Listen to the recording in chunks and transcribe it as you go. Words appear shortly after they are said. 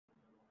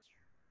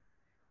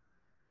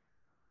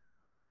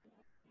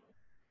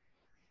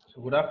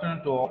So good afternoon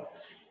to all.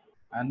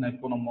 And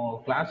இப்போ நம்ம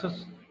class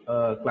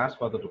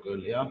பார்த்துட்டு இருக்கோம்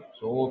இல்லையா?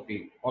 So OP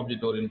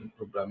object oriented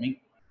programming.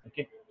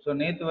 Okay, so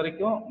நேற்று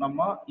வரைக்கும்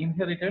நம்ம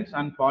இன்ஹெரிட்டன்ஸ்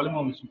அண்ட்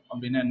பாலிமார்ஃபிசம்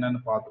அப்படின்னு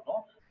என்னன்னு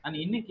பார்த்துட்டோம். அண்ட்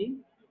இன்னைக்கு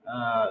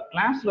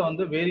கிளாஸ்ல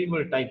வந்து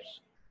வேரியபிள் டைப்ஸ்,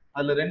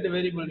 அதில் 2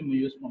 வேரியபிள் நம்ம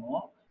யூஸ்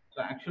பண்ணுவோம். ஸோ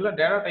ஆக்சுவலாக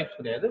டேட்டா டைப்ஸ்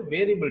கிடையாது,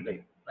 வேரியபிள்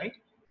டைப், ரைட்?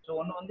 ஸோ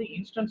ஒன்று வந்து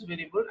இன்ஸ்டன்ஸ்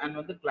வேரியபிள் அண்ட்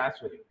வந்து கிளாஸ்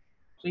வேரியபிள்.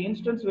 ஸோ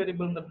இன்ஸ்டன்ஸ்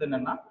வேரியபிள்ங்கிறது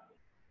என்னன்னா,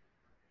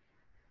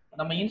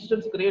 நம்ம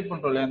இன்ஸ்டன்ஸ் கிரியேட்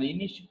பண்றோம் இல்லையா, அந்த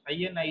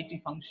INIT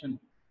ஃபங்க்ஷன்.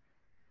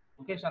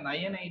 ஓகே, ஸோ அந்த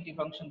INIT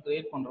ஃபங்க்ஷன்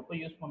கிரியேட் பண்றப்போ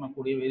யூஸ்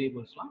பண்ணக்கூடிய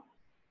வேரியபிள்ஸ்லாம்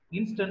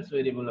இன்ஸ்டன்ஸ்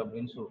வேரியபிள்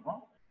அப்படின்னு சொல்றோம்.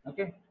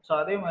 ஓகே, ஸோ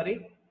அதே மாதிரி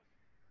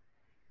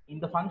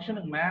இந்த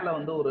ஃபங்க்ஷனுக்கு மேல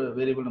வந்து ஒரு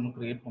வேரியபிள் நம்ம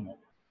கிரியேட்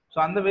பண்ணுவோம். ஸோ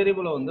அந்த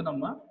வேரியபிளை வந்து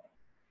நம்ம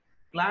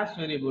class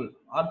variable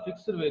R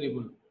fixed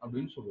variable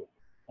அப்படின்னு சொல்லுவோம்.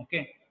 ஓகே,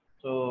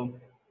 ஸோ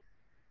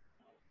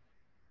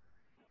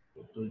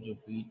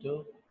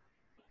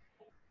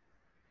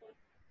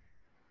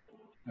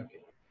ஓகே,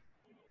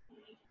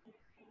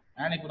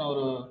 அண்ட் இப்போ நான்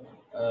ஒரு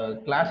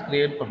கிளாஸ்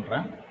கிரியேட்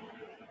பண்றேன்.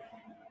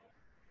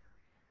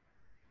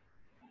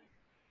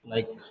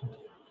 லைக்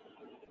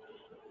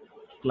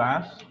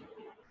கிளாஸ்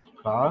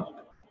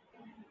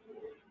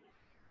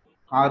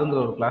காருங்கிற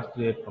ஒரு கிளாஸ்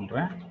கிரியேட்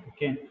பண்றேன்.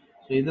 ஓகே,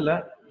 ஸோ இதுல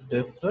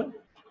டெஃப்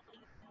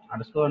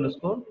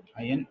அண்டர்ஸ்கோர்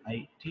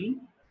INIT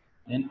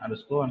தென்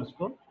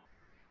அண்டர்ஸ்கோர்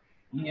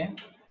நீங்க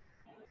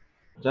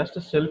ஜஸ்ட்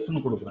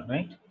செல்ஃப்னு கொடுக்குறேன்,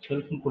 ரைட்?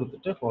 செல்ஃப்னு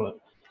கொடுத்துட்டு ஃபாலோ.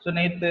 ஸோ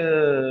நேற்று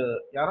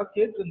யாரோ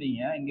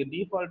கேட்டிருந்தீங்க இங்கே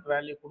டிஃபால்ட்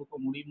வேல்யூ கொடுக்க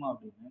முடியுமா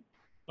அப்படின்னு.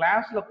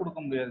 கிளாஸ்ல கொடுக்க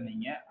முடியாது,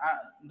 நீங்க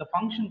இந்த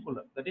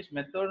ஃபங்க்ஷனுக்குள்ள, தட் இஸ்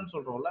மெத்தட்னு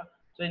சொல்றோம்ல.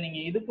 ஸோ நீங்க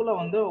இதுக்குள்ள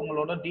வந்து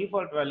உங்களோட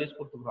டிஃபால்ட் வேல்யூஸ்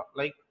கொடுத்துக்கலாம்.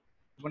 லைக்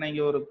இப்போ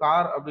நீங்க ஒரு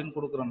கார் அப்படின்னு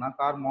கொடுக்குறோன்னா,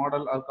 கார்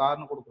மாடல் அது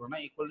கார்னு கொடுக்குறோன்னா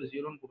ஈக்குவல் டு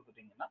 0ன்னு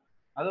கொடுத்துட்டீங்கன்னா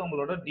அது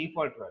உங்களோட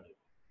டிஃபால்ட் வேல்யூ.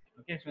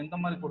 ஓகே, ஸோ இந்த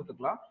மாதிரி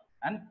கொடுத்துக்கலாம்.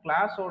 அண்ட்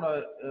கிளாஸோட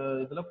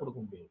இதுல கொடுக்க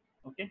முடியாது.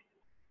 ஓகே,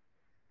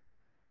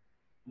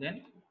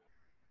 தென்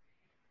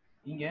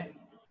இங்க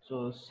ஸோ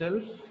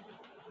செல்ஃப்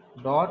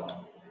டாட்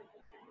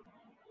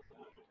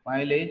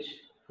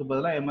மைலேஜ்க்கு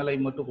பதிலாக MLI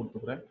மட்டும்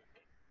கொடுத்துக்கிறேன்.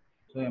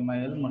 ஸோ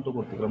MIL மட்டும்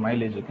கொடுத்துக்கிறேன்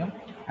மைலேஜுக்கு.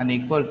 அண்ட்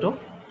ஈக்குவல் டு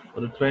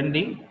ஒரு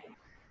 20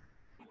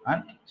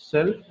 and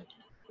self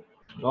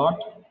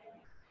dot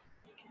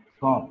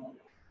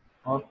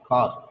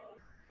car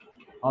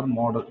R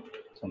model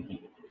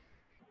something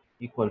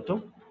equal to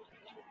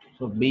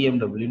so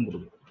BMWன்னு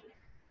கொடுக்குறேன்.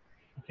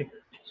 ஓகே,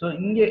 ஸோ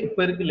இங்கே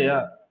இப்போ இருக்கு இல்லையா,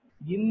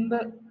 இந்த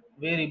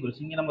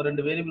வேரியபிள்ஸ் இங்கே நம்ம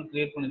 2 வேரியபிள்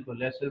கிரியேட் பண்ணிருக்கோம்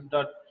இல்லையா, self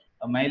dot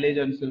mileage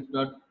and self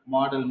dot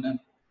மாடல்னு.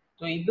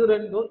 ஸோ இது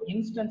 2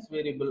 இன்ஸ்டன்ஸ்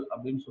வேரியபிள்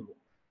அப்படின்னு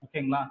சொல்லுவோம்.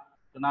 ஓகேங்களா?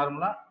 ஸோ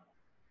நார்மலா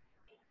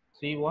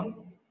C1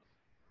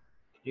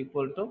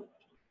 ஈக்குவல் டு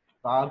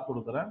கார்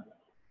கொடுக்குறேன்.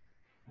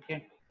 Okay,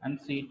 and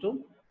C2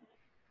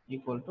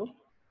 equal to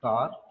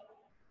car.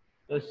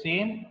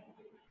 Same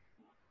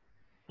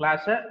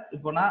கிளாஸை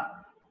இப்போ நான்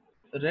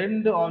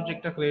 2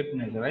 ஆப்ஜெக்டை கிரியேட்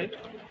பண்ணிருக்கேன், ரைட்?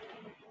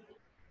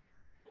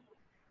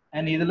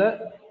 அண்ட் இதுல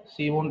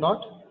C1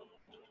 டாட்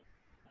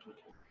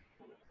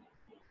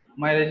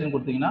மைலேஜ்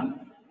கொடுத்தீங்கன்னா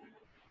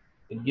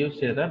it gives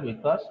error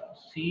because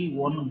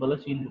C1 பல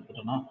C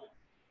கொடுத்துட்டோம்னா.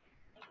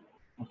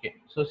 Okay,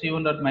 so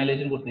C1 dot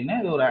mileage கொடுத்தீங்கன்னா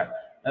இது ஒரு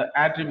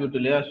ஆட்ரிபியூட்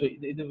இல்லையா, ஸோ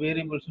இது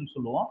வேரியபிள்ஸ்னு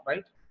சொல்லுவோம்,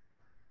 ரைட்?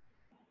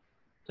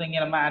 ஸோ இங்கே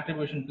நம்ம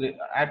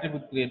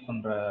ஆட்ரிபியூட் கிரியேட்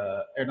பண்ற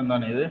இடம்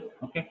தானே இது.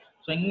 ஓகே,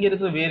 ஸோ இங்க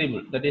இருக்கிற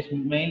variable that is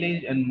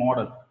mileage and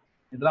model,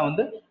 இதெல்லாம்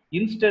வந்து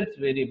இன்ஸ்டன்ஸ்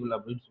வேரியபிள்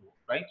அப்படின்னு சொல்லுவோம்,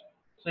 ரைட்?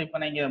 ஸோ இப்போ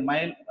நான் இங்கே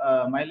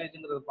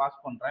மைலேஜுங்கிறத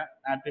பாஸ் பண்றேன்,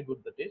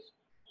 attribute that is.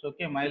 So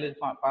okay, mileage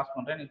pass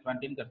பண்றேன், எனக்கு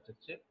 20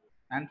 கிடைச்சிருச்சு.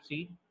 And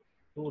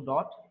C2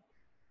 dot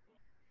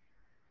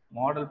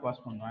model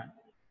pass பண்றேன்,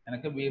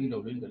 எனக்கு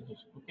BMW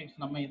கிடைச்சிருச்சு. ஓகே, ஸோ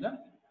நம்ம இதை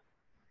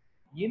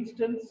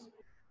இன்ஸ்டன்ஸ்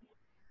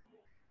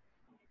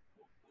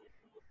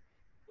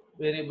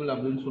வேரியபிள்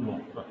அப்படின்னு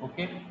சொல்லுவோம்.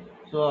 ஓகே,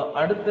 ஸோ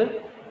அடுத்து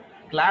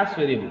class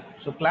variable.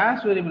 So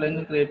class variable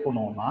எங்க கிரியேட்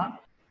பண்ணுவோம்னா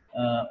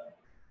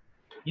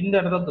இந்த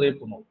இடத்த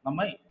கிரியேட் பண்ணுவோம்.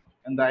 நம்ம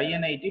இந்த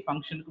INIT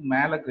ஃபங்க்ஷனுக்கு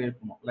மேல கிரியேட்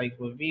பண்ணுவோம். லைக்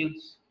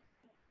வீல்ஸ்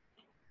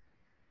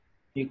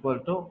ஈக்குவல்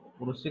டு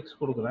ஒரு 6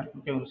 கொடுக்குறேன்.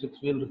 ஓகே, ஒரு 6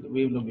 வீல் இருக்கு,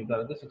 BMW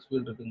காருக்கு 6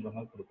 வீல் இருக்குங்கிற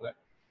மாதிரி கொடுக்குறேன்.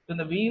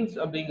 இந்த வீல்ஸ்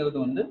அப்படிங்கிறது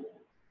வந்து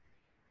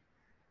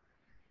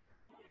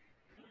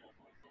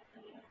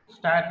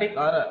ஸ்டாட்டிக்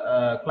ஆர்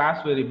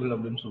கிளாஸ் வேரியபிள்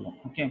அப்படின்னு சொல்லுவோம்.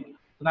 ஓகே,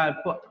 நான்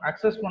இப்போ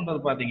அக்சஸ் பண்றது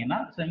பாத்தீங்கன்னா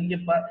இங்க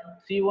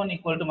C1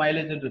 ஈக்குவல் டு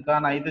மைலேஜ் இருக்கா,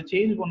 நான் இதை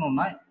சேஞ்ச்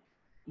பண்ணணும்னா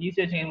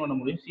ஈஸியா சேஞ்ச் பண்ண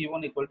முடியும்.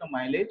 C1 equal to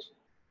mileage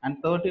and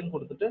 13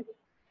 கொடுத்துட்டு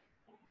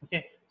ஓகே,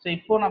 ஸோ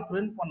இப்போ நான்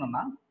பிரிண்ட்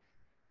பண்ணேன்னா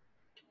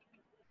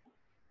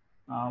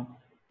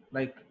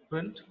like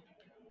print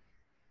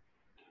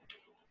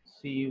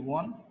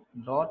C1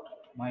 dot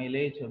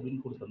mileage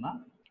அப்படின்னு கொடுத்தோம்னா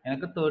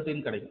எனக்கு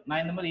 13 கிடைக்கும்.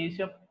 நான் இந்த மாதிரி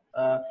ஈஸியா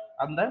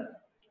அந்த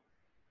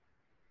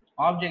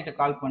ஆப்ஜெக்டை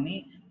கால் பண்ணி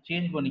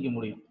சேஞ்ச் பண்ணிக்க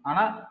முடியும்.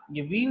 ஆனா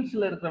இங்க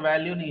வீல்ஸ்ல இருக்கிற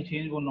வேல்யூ நீங்க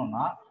சேஞ்ச்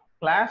பண்ணணும்னா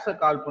கிளாஸை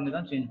கால் பண்ணி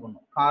தான் சேஞ்ச்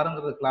பண்ணணும்.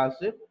 காருங்கிறது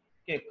கிளாஸ்.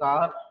 ஓகே,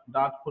 கார்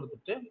டாட்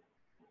கொடுத்துட்டு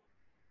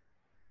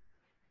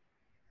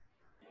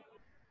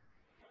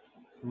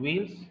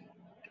வீல்ஸ்.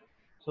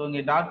 ஸோ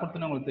இங்கே டாட்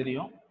கொடுத்துன்னு உங்களுக்கு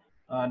தெரியும்,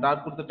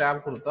 டாட் கொடுத்து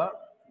டேப் கொடுத்தா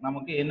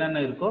நமக்கு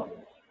என்னென்ன இருக்கோ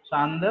ஸோ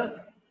அந்த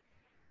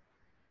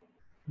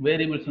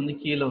வேரியபிள்ஸ் வந்து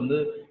கீழே வந்து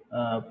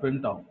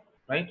பிரிண்ட் ஆகும்,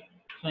 ரைட்?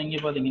 ஸோ இங்கே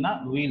பார்த்தீங்கன்னா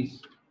வீல்ஸ்,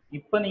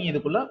 இப்போ நீங்கள்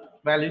இதுக்குள்ள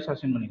வேல்யூஸ்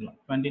அசைன் பண்ணிக்கலாம்.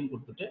 20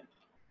 கொடுத்துட்டு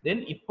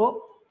தென் இப்போ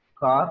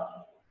car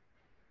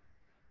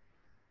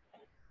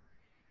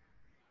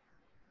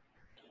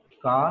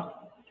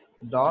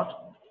dot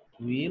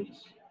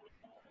wheels.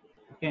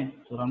 Okay,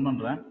 so run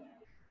பண்ணுறேன்.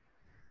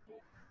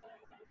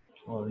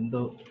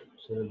 விண்டோ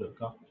சரியில்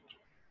இருக்கா?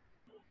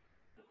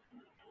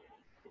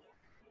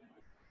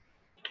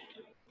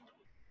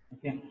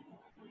 ஓகே,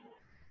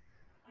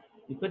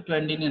 இப்போ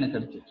 20 எனக்கு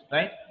கிடைச்சிச்சு,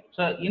 ரைட்?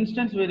 ஸோ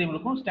இன்ஸ்டன்ஸ்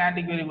வேரியபிளுக்கும்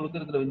ஸ்டாட்டிக் வேரியபிளுக்கும்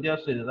இருக்கிற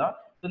வித்தியாசம் இதுதான்.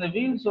 ஸோ இந்த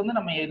வீல்ஸ் வந்து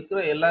நம்ம இருக்கிற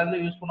எல்லா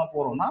இதுலையும் யூஸ் பண்ண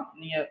போறோம்னா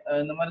நீங்கள்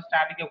இந்த மாதிரி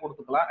ஸ்டாட்டிக்காக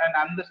கொடுத்துக்கலாம். அண்ட்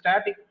அந்த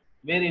ஸ்டாட்டிக்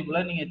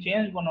வேரியபிளை நீங்கள்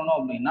சேஞ்ச் பண்ணணும்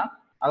அப்படின்னா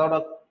அதோட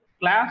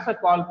கிளாஸை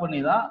கால் பண்ணி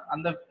தான்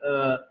அந்த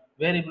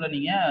வேரியபிளை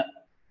நீங்கள்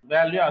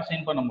வேல்யூ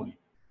அசைன் பண்ண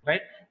முடியும்,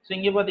 ரைட்? ஸோ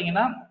இங்கே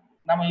பார்த்தீங்கன்னா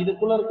நம்ம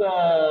இதுக்குள்ள இருக்க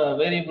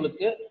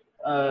வேரியபிளுக்கு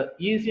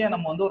ஈஸியாக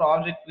நம்ம வந்து ஒரு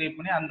ஆப்ஜெக்ட் கிரியேட்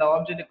பண்ணி அந்த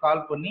ஆப்ஜெக்டை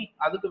கால் பண்ணி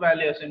அதுக்கு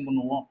வேல்யூ அசைன்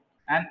பண்ணுவோம்.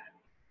 அண்ட்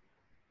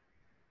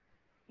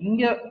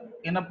இங்க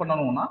என்ன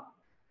பண்ணணும்னா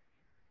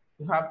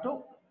you have to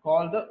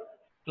call the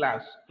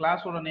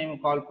class ஓட நேம்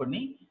கால்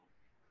பண்ணி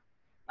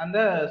அந்த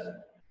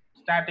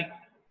static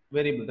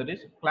variable, that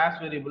is class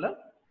வேரியபிளை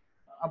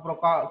அப்புறம்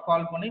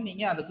கால் பண்ணி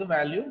நீங்க அதுக்கு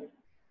வேல்யூ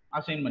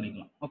அசைன்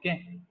பண்ணிக்கலாம். ஓகே,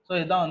 ஸோ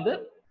இதுதான் வந்து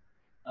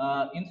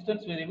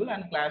instance variable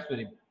and class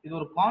variable. இது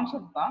ஒரு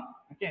கான்செப்ட் தான்.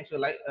 ஓகே, ஸோ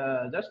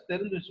ஜஸ்ட்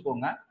தெரிஞ்சு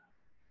வச்சுக்கோங்க.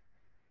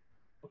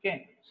 ஓகே,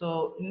 ஸோ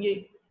இங்கே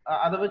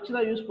அதை வச்சு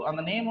தான்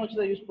அந்த நேம்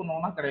வச்சு தான் யூஸ்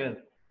பண்ணுவோம்னா கிடையாது.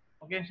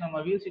 ஓகே, ஸோ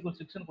நம்ம வீல்ஸ் ஈக்குவல்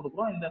 6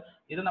 கொடுக்குறோம்.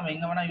 இதை நம்ம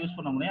எங்கே வேணால் யூஸ்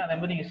பண்ண முடியும். அதே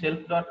மாதிரி நீங்கள்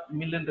செல்ஃப் டாட்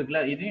மில்லுன்னு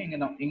இருக்குல்ல, இதையும்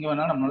எங்கே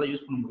வேணாலும் நம்மளால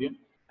யூஸ் பண்ண முடியும்.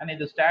 அண்ட்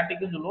இது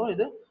ஸ்டாட்டிக்னு சொல்லுவோம்,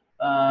 இது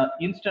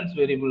இன்ஸ்டன்ஸ்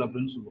வேரியபிள்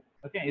அப்படின்னு சொல்லுவோம்.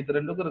 ஓகே, இது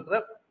ரெண்டுக்கும் இருக்கிற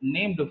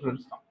நேம்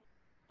டிஃபரன்ஸ் தான்,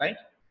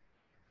 right?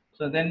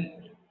 So then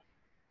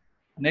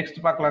next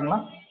பார்க்கலாங்களா?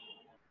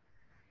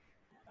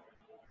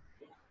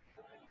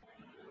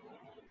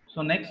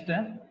 So next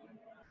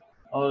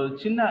ஒரு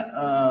சின்ன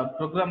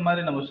ப்ரோக்ராம்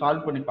மாதிரி நம்ம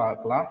சால்வ் பண்ணி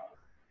பார்க்கலாம்.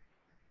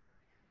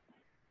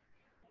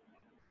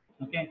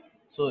 ஓகே,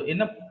 ஸோ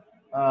என்ன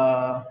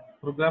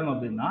ப்ரோக்ராம்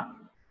அப்படின்னா,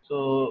 ஸோ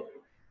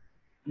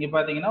இங்கே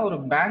பார்த்தீங்கன்னா ஒரு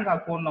பேங்க்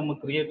அக்கௌண்ட் நம்ம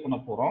கிரியேட் பண்ண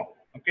போகிறோம்.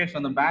 ஓகே, ஸோ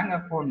அந்த பேங்க்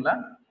அக்கௌண்ட்டில்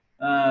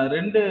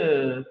 2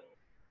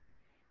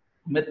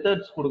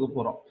 மெத்தட்ஸ் கொடுக்க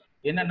போகிறோம்.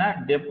 என்னென்னா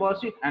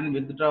டெபாசிட் அண்ட்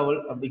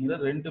வித்ட்ராவல் அப்படிங்கிற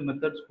 2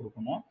 மெத்தட்ஸ்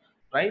கொடுக்கணும்,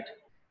 ரைட்?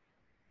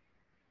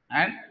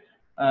 And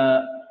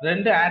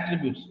 2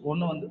 attributes.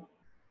 ஒன்று வந்து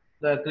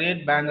the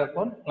create bank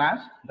account class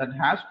that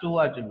has 2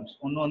 attributes.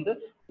 ஒன்று வந்து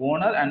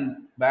owner and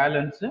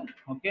balance.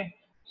 Okay,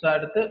 so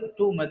அடுத்து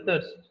 2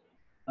 methods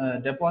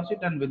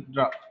deposit and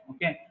withdraw.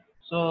 Okay,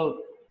 so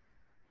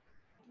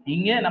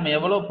இங்கே நம்ம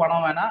எவ்வளோ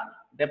பணம் வேணா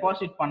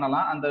டெபாசிட்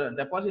பண்ணலாம். அந்த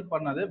டெபாசிட்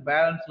பண்ணது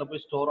பேலன்ஸில்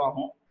போய் ஸ்டோர்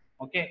ஆகும்.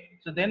 ஓகே,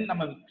 ஸோ தென்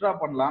நம்ம வித்ட்ரா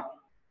பண்ணலாம்.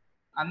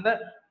 அந்த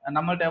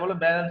நம்மள்ட்ட எவ்வளோ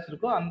பேலன்ஸ்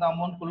இருக்கோ அந்த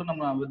அமௌண்ட்குள்ளே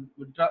நம்ம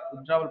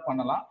வித்ட்ராவல்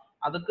பண்ணலாம்.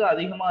 அதுக்கு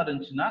அதிகமாக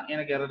இருந்துச்சுன்னா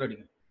எனக்கு எரர்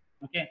அடிக்கும்.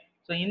 ஓகே,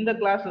 ஸோ இந்த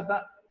கிளாஸை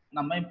தான்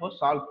நம்ம இப்போ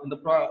இந்த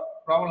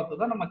ப்ராப்ளத்தை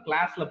தான் நம்ம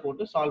கிளாஸ்ல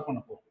போட்டு சால்வ் பண்ண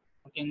போறோம்.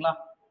 ஓகேங்களா,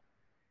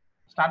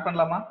 ஸ்டார்ட்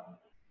பண்ணலாமா?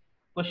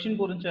 கொஸ்டின்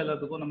புரிஞ்ச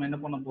எல்லாத்துக்கும் நம்ம என்ன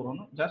பண்ண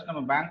போறோம்னு ஜஸ்ட்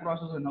நம்ம பேங்க்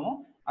ப்ராசஸ் என்னவோ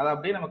அதை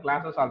அப்படியே நம்ம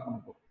கிளாஸ்ல சால்வ் பண்ண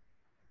போறோம்.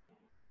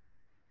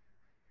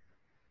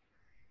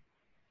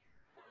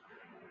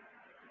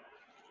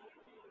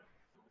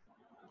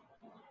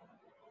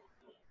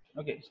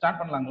 Okay, start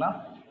பண்ணலாங்களா?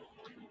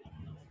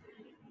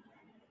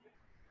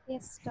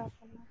 எஸ்,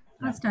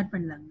 ஸ்டார்ட்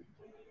பண்ணலாம்.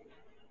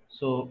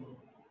 ஸோ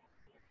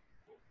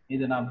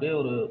இது நான் அப்படியே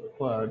ஒரு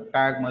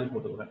டேக் மாதிரி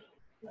போட்டுக்கிறேன்,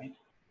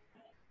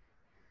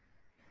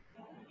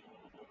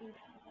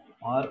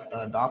 ஆர்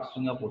டாக்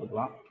ஸ்ட்ரிங்கா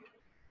போட்டுக்கலாம்.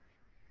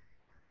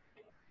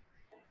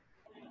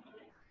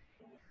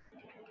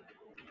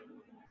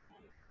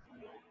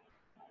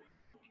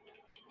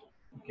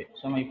 ஓகே,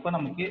 ஸோ இப்போ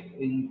நமக்கு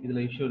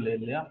இதில் இஷ்யூ இல்லை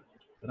இல்லையா?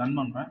 ரன்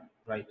பண்ணுறேன்,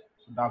 ரைட்?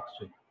 Talk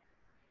string.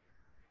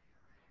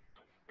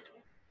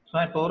 ஸோ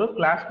இப்போ ஒரு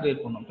கிளாஸ்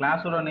கிரியேட் பண்ணணும்.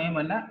 கிளாஸோட நேம்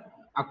என்ன?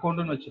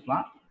 அக்கௌண்ட்னு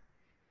வச்சுக்கலாம்.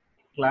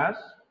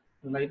 கிளாஸ்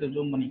லைட்டை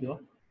ஜூம் பண்ணிக்கோ.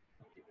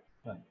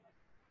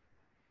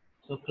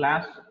 ஸோ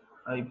கிளாஸ்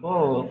இப்போ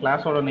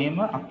கிளாஸோட நேம்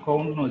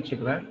அக்கௌண்ட்னு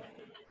வச்சுக்கிறேன்,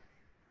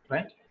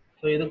 ரைட்?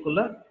 ஸோ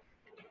இதுக்குள்ள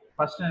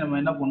ஃபர்ஸ்ட் நம்ம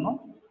என்ன பண்ணோம்?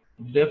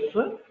 Def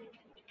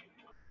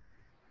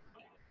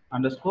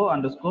underscore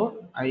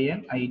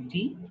init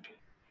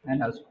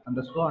and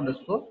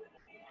underscore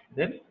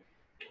then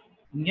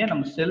இங்கே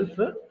நம்ம செல்ஃப்,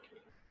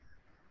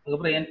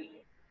 அதுக்கப்புறம்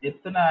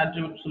எத்தனை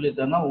ஆட்ரிபியூட்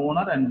சொல்லியிருக்காங்க?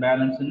 Owner and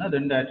பேலன்ஸ்னு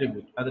 2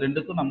 attribute. அது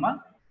ரெண்டுக்கும் நம்ம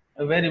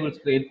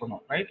வேரியபிள்ஸ் கிரியேட்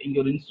பண்ணோம், ரைட்? இங்கே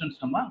ஒரு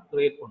இன்ஸ்டன்ஸ் நம்ம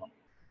கிரியேட் பண்ணோம்,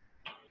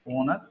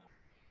 owner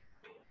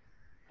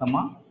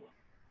comma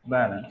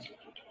balance.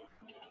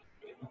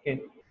 Okay,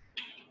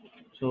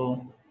 so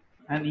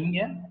and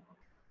இங்கே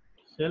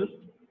self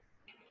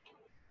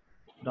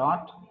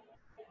dot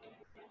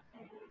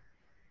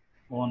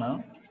owner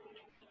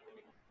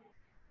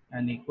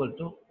and equal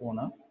to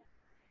owner.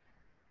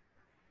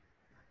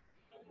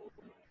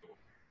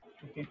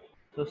 Okay,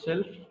 so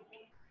self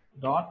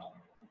dot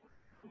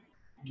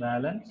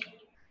balance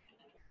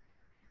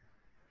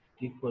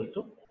equal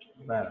to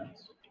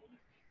balance.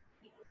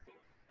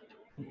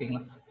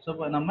 ஓகேங்களா. ஸோ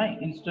இப்போ நம்ம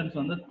இன்ஸ்டன்ஸ்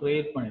வந்து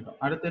கிரியேட் பண்ணிட்டோம்.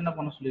 அடுத்து என்ன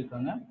பண்ண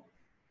சொல்லியிருக்காங்க,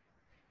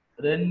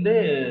 ரெண்டு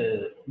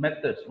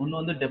மெத்தட்ஸ், ஒன்று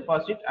வந்து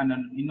டெபாசிட்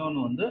அண்ட்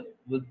இன்னொன்று வந்து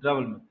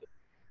withdrawal method.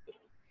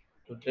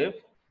 So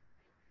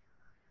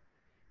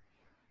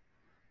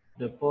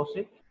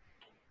deposit,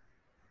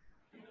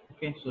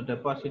 okay. So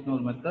டெபாசிட்னு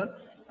ஒரு மெத்தட்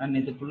அண்ட்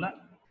இதுக்குள்ள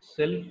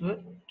செல்ஃப்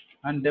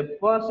அண்ட்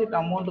டெபாசிட்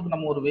அமௌண்ட்டுக்கு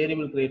நம்ம ஒரு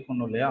வேரியபிள் கிரியேட்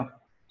பண்ணோம் இல்லையா,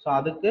 ஸோ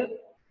அதுக்கு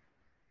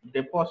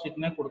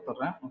டெபாசிட்னே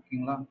கொடுத்துட்றேன்.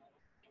 ஓகேங்களா,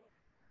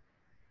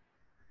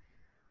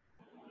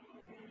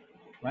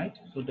 ரைட்.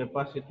 ஸோ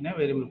டெபாசிட்னே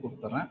வேரியபிள்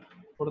கொடுத்துட்றேன்.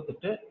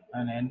 கொடுத்துட்டு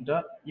அண்ட்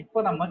என்டர். இப்போ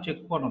நம்ம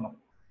செக் பண்ணணும்.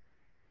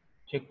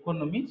 செக்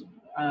பண்ணணும் மீன்ஸ்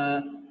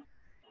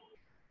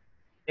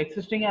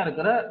எக்ஸிஸ்டிங்காக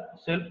இருக்கிற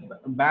செல்ஃப்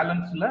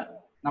பேலன்ஸில்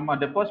நம்ம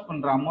டெபாசிட்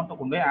பண்ணுற அமௌண்ட்டை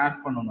கொண்டு போய்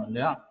ஆட் பண்ணணும்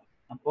இல்லையா.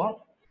 அப்போ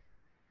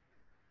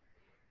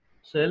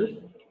self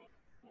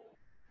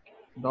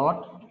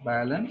dot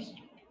balance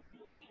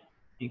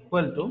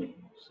equal to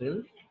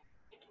self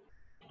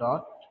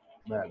dot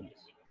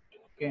balance.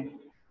 Okay.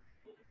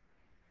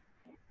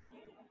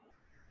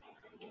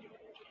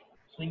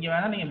 So இங்கே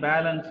வேணால் நீங்கள்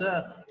பேலன்ஸை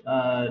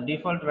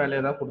டிஃபால்ட் வேல்யூ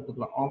ஏதாவது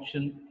கொடுத்துக்கலாம்,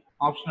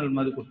 ஆப்ஷனல்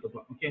மாதிரி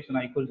கொடுத்துக்கலாம். ஓகே. ஸோ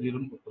நான் ஈக்குவல்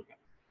 0ன்னு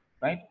கொடுத்துருக்கேன்,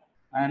 ரைட்.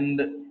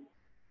 அண்ட்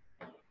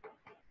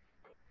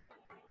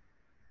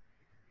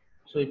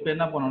ஸோ இப்போ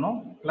என்ன பண்ணணும்,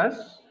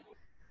 ப்ளஸ்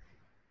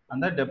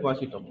அந்த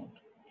டெபாசிட் அமௌண்ட்.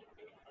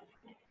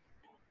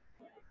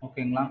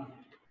 ஓகேங்களா.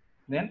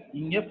 தென்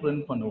இங்கே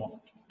பிரிண்ட் பண்ணுவோம்.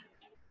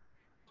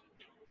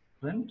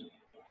 பிரிண்ட்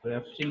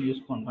எஃப்ஸ்ட்ரிங்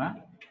யூஸ் பண்ணுறேன்.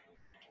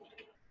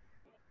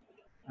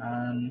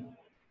 And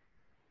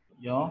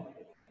your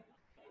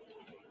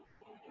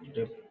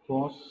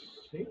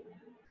deposit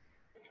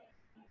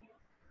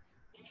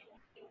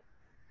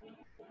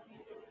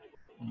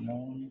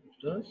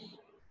amount is,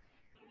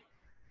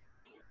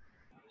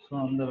 so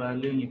on the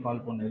value you call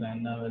பண்ணிடுறேன்.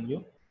 என்ன value,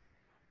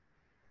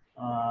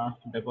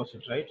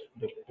 deposit, right?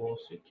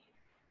 Deposit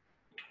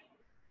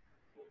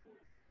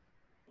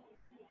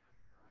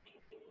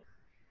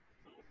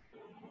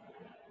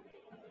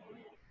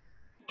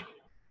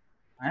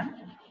and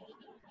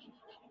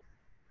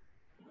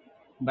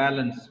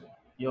balance,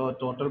 your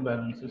total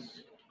balance is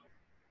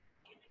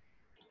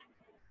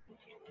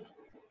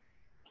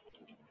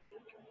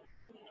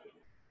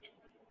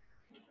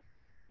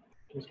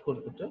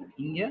கொடுத்துட்டு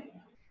இங்கே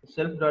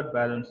செல்ஃப் டாட்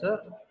பேலன்ஸை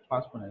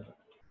பாஸ் பண்ணிடுறேன்.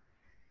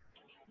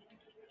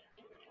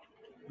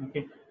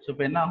 ஓகே. ஸோ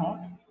இப்போ என்ன ஆகும்,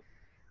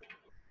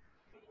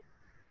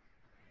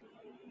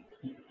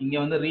 இங்கே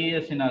வந்து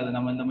ரீஎஸ்இன் ஆகுது.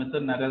 நம்ம இந்த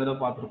மெத்தட் நிறைய தடவை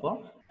பார்த்துருக்கோம்.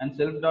 And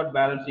self dot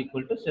balance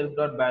equal to self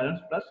dot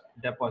balance plus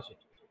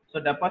deposit. So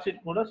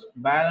deposit கூட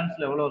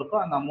பேலன்ஸில் எவ்வளோ இருக்கோ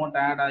அந்த அமௌண்ட்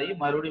ஆட் ஆகி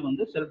மறுபடியும்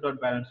வந்து செல்ஃப்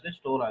டாட் பேலன்ஸ்லேயே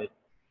ஸ்டோர் ஆகிடும்.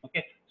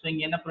 ஓகே. ஸோ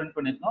இங்கே என்ன பிரிண்ட்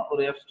பண்ணியிருக்கோம்,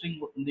 ஒரு எஃப் ஸ்ட்ரிங்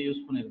வந்து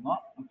யூஸ்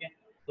பண்ணியிருக்கோம். ஓகே.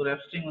 ஒரு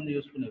எஃப் ஸ்ட்ரிங் வந்து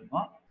யூஸ்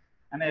பண்ணியிருக்கோம்.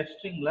 ஆனால் எஃப்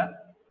ஸ்ட்ரிங்கில்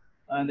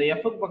இந்த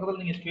எஃப்க்கு பக்கத்தில்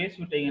நீங்கள் ஸ்பேஸ்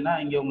விட்டீங்கன்னா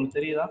இங்கே உங்களுக்கு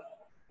தெரியுதா,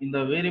 இந்த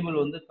வேரியபிள்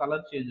வந்து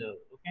கலர் சேஞ்ச்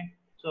ஆகுது. ஓகே.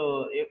 ஸோ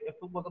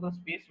எஃப்க்கு பக்கத்தில்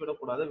ஸ்பேஸ்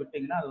விடக்கூடாது,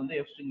 விட்டிங்கன்னா அது வந்து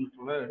எஃப் ஸ்ட்ரிங்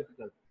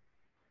எடுத்துக்காது.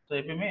 ஸோ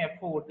எப்பயுமே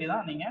எஃப் ஒட்டி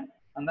தான் நீங்கள்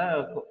அந்த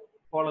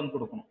கோலன்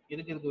கொடுக்கணும்.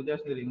 இதுக்கு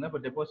வித்தியாசம் தெரியுங்களா.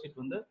 இப்போ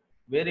டெபாசிட் வந்து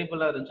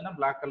வேரியபிளாக இருந்துச்சுன்னா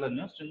பிளாக்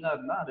கலர்லையும், ஸ்ட்ரிங்காக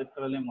இருந்தால் ரெட்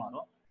கலர்லையும்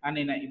மாறும்.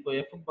 அண்ட் இப்போ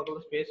எஃப்க்கு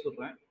பக்கத்தில் ஸ்பேஸ்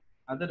விடுறேன்,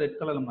 அது ரெட்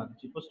கலரில்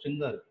மாறிச்சு, இப்போ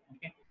ஸ்ட்ரிங்காக இருக்குது.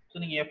 ஓகே. ஸோ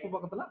நீங்கள் எஃப்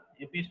பக்கத்தில்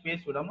எப்பயும்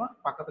ஸ்பேஸ் விடாமல்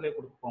பக்கத்துலேயே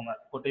கொடுத்துக்கோங்க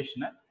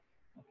கொட்டேஷனை.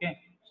 ஓகே.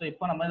 ஸோ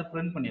இப்போ நம்ம இதை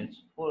பிரிண்ட்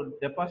பண்ணியாச்சு. ஒரு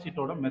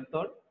டெபாசிட்டோட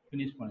மெத்தட்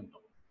ஃபினிஷ்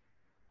பண்ணிட்டோம்.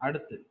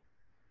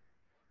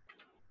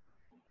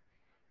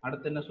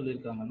 அடுத்து என்ன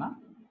சொல்லியிருக்காங்கன்னா,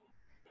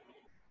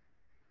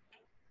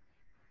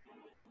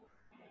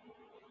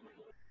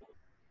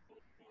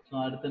 ஸோ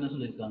அடுத்து என்ன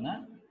சொல்லியிருக்காங்க,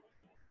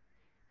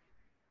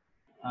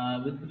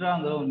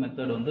 வித்ட்ராங்கிற ஒரு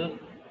மெத்தட் வந்து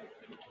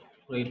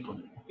கிரியேட்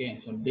பண்ணும். Okay.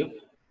 So diff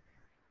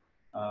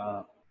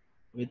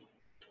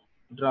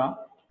withdraw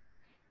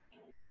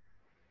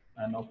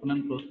and open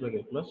and close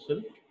bracket plus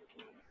self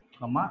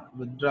comma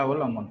withdrawal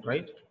amount,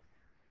 right?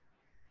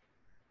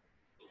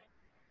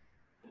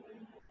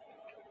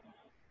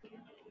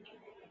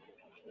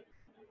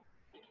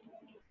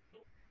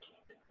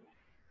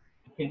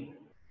 Okay.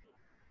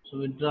 So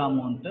withdraw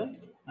amount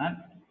and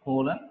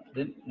colon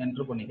then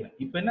enter பண்ணிக்கிறேன்.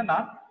 இப்போ என்னன்னா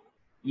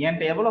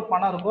என்கிட்ட எவ்வளோ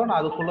பணம் இருக்கோ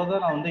நான்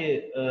அதுக்குள்ளதான் நான் வந்து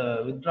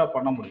வித்ட்ரா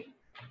பண்ண முடியும்.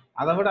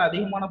 அதை விட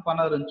அதிகமான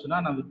பணம் இருந்துச்சுன்னா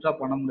நான் வித்ட்ரா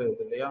பண்ண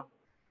முடியாது இல்லையா.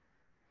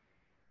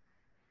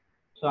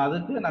 ஸோ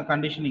அதுக்கு நான்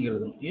கண்டிஷனிங்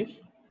எழுதணும். If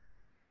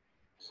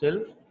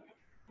self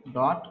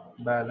dot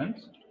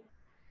balance,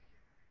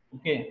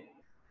 okay,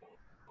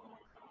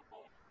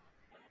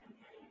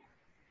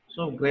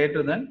 so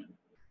greater than,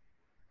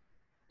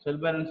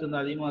 self balance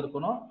வந்து அதிகமாக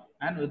இருக்கணும்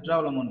அண்ட்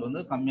வித்ட்ராவல் அமௌண்ட்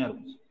வந்து கம்மியாக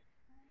இருக்கும்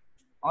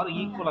ஆர்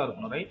ஈக்குவலாக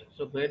இருக்கணும், right.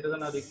 So greater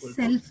than R equal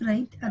self,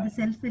 right. அது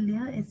செல்ஃப்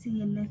இல்லையா,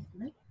 SELF.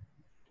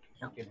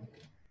 Okay.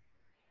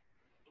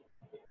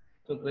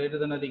 So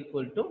greater than R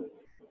equal to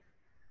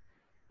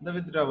the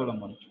withdrawal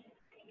amount.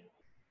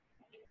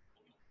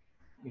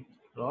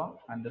 Withdraw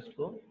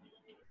underscore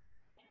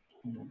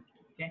amount.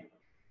 Okay.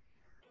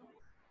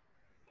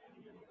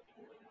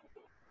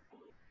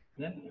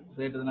 Then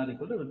greater than or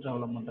equal to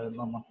withdrawal amount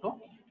இருந்தால் மட்டும்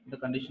இந்த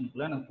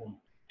கண்டிஷனுக்குள்ள எனக்கு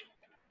போகணும்.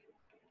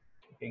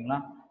 ஓகேங்களா.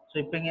 So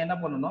இப்போ இங்கே என்ன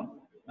பண்ணணும்,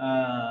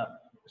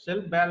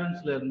 செல்ஃப்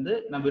பேலன்ஸ்ல இருந்து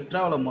நான்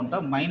வித்ட்ராவல் அமௌண்ட்டை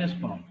மைனஸ்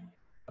பண்ணணும்.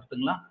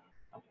 கரெக்ட்டுங்களா?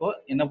 அப்போ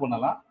என்ன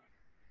பண்ணலாம்,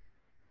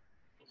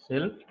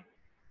 self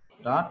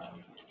dot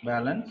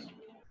balance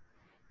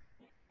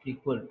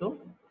equal to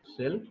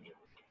self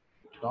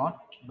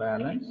dot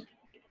balance.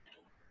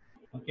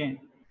 Okay,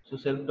 so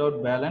self dot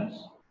balance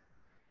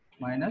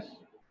minus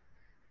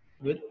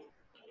with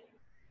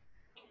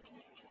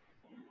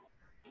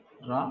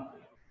draw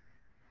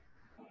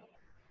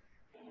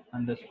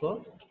underscore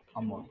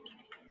amount.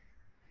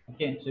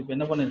 Okay, so இப்போ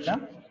என்ன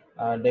பண்ணிருக்கேன்,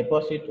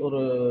 டெபாசிட்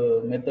ஒரு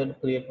மெத்தட்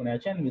கிரியேட்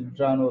பண்ணியாச்சு அண்ட்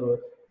வித்ட்ரான்னு ஒரு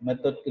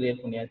மெத்தட்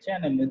கிரியேட் பண்ணியாச்சு.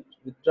 அண்ட்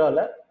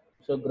வித்ட்ராவில்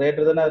ஸோ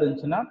கிரேட்டர் தானே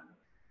இருந்துச்சுன்னா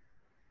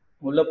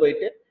உள்ளே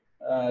போயிட்டு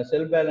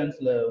செல்ஃப்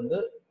பேலன்ஸில் வந்து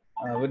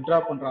வித்ட்ரா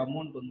பண்ணுற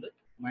அமௌண்ட் வந்து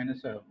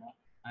மைனஸ் ஆகணும்.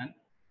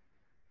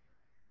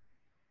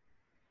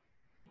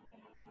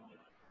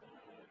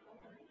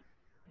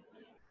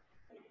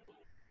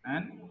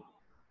 அண்ட்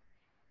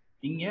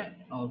இங்கே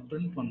நான்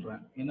பிரிண்ட்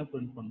பண்ணுறேன். என்ன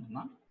பிரிண்ட்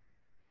பண்ணுறேன்னா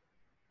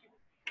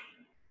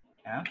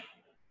app.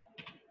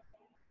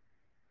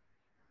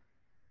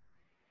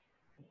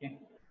 Okay,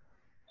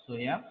 so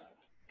app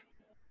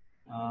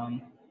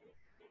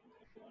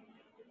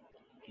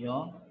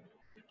your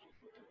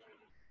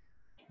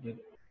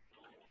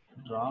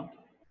withdraw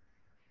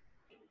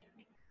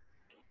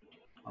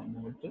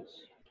amount is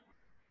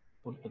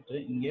கொடுத்துட்டு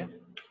இங்கே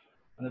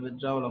அந்த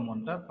withdrawal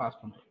amount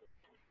பாஸ் பண்ணுறேன்.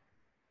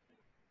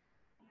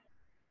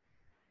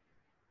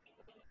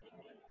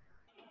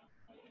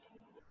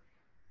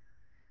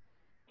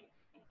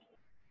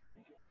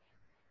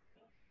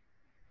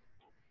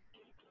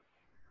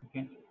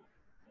 Okay,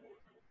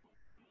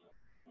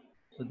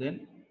 so then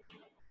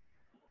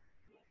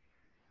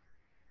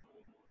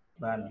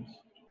balance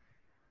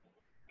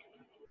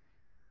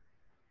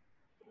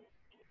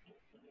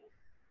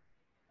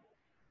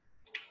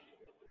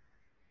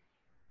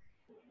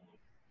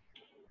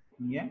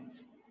இங்கே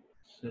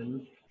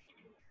செல்ஃப்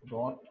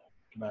டாட்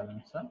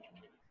பேலன்ஸை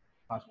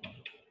பாஸ்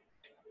பண்ணுறோம்.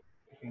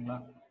 ஓகேங்களா?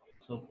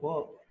 ஸோ இப்போ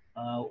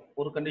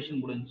ஒரு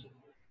கண்டிஷன் முடிஞ்சு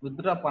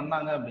வித்ட்ரா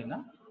பண்ணாங்க அப்படின்னா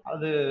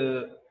அது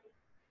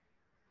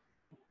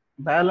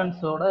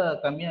பேலன்ஸோட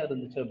கம்மியாக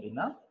இருந்துச்சு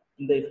அப்படின்னா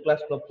இந்த இஃப்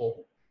கிளாஸ்க்குள்ள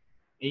போகும்.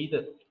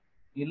 எய்தர்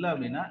இல்லை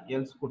அப்படின்னா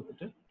எல்ஸ்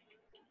கொடுத்துட்டு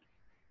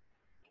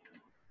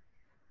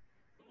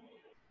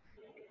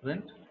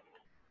print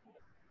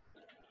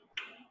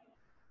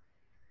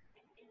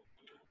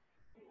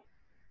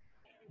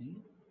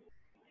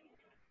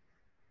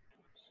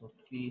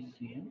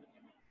sufficient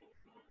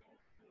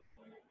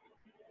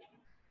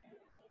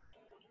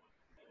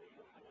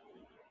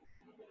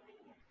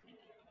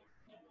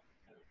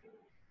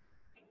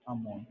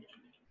amount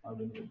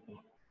அப்படின்னு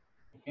கொடுக்கலாம்.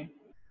 Okay,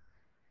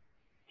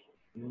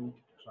 you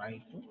try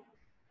to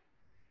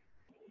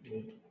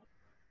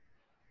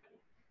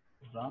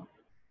withdraw.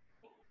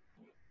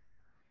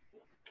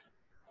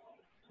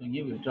 So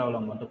இங்கே withdrawal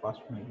amount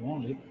பாஸ்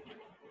பண்ணிடுவோம்.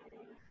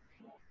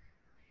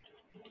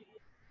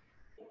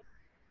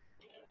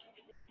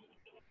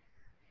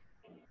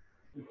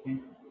 Okay,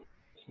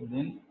 so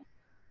then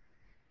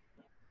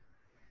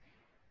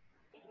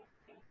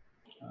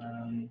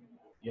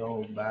your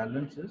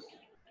balance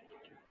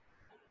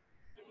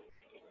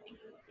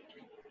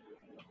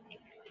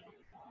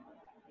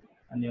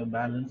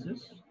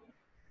is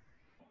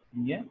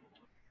இங்கே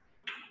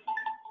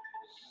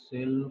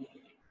self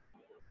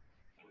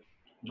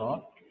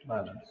dot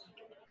balance.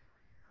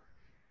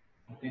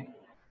 Okay,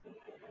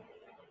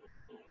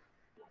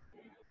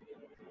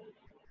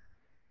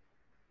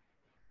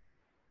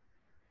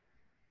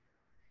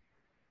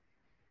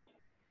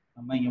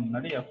 நம்ம இங்கே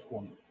முன்னாடி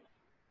F1.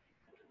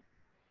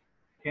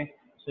 ஓகே,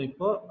 ஸோ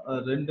இப்போ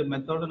ரெண்டு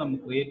மெத்தடு நம்ம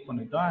கிரியேட்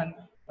பண்ணிட்டோம். அண்ட்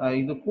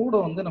இது கூட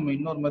வந்து நம்ம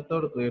இன்னொரு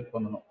மெத்தடு கிரியேட்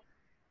பண்ணணும்.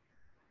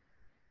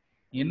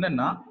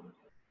 என்னன்னா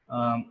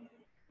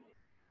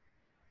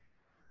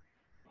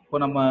இப்போ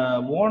நம்ம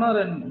ஓனர்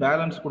அண்ட்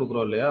பேலன்ஸ்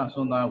கொடுக்குறோம் இல்லையா? ஸோ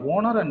இந்த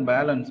ஓனர் அண்ட்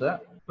பேலன்ஸை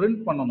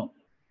பிரிண்ட் பண்ணணும்,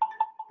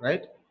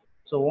 ரைட்?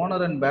 ஸோ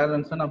ஓனர் அண்ட்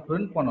பேலன்ஸை நான்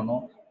பிரிண்ட்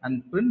பண்ணணும். அண்ட்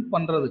பிரிண்ட்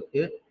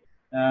பண்ணுறதுக்கு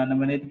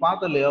நம்ம நேற்று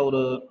பார்த்தோம் இல்லையா,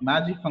 ஒரு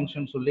மேஜிக்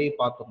ஃபங்க்ஷன் சொல்லி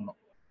பார்த்துருந்தோம்.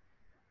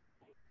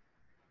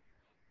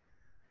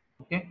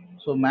 ஓகே,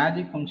 ஸோ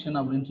மேஜிக் ஃபங்க்ஷன்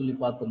அப்படின்னு சொல்லி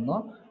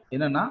பார்த்துருந்தோம்.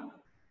 என்னன்னா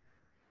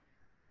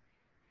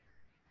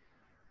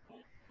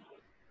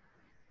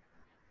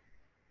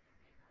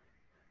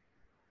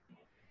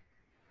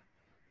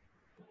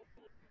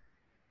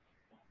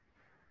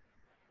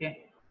ஓகே,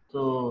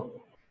 ஸோ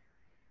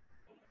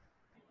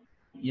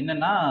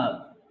என்னன்னா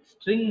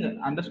ஸ்ட்ரிங்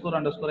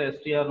அண்டர்ஸ்கோர்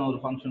எஸ்டிஆர்னு ஒரு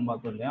ஃபங்க்ஷன்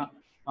பார்த்தோம் இல்லையா?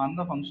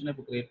 அந்த ஃபங்க்ஷனை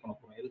இப்போ கிரியேட் பண்ண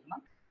போகிறோம்.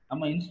 எதுக்குன்னா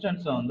நம்ம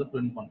இன்ஸ்டன்ஸை வந்து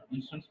பிரிண்ட் பண்ணுறோம்.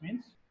 இன்ஸ்டன்ஸ்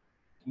மீன்ஸ்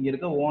இங்கே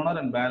இருக்க ஓனர்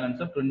அண்ட்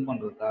பேலன்ஸை பிரிண்ட்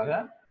பண்ணுறதுக்காக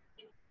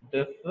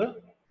def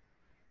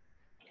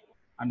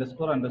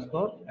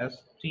underscore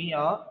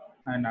STR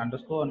and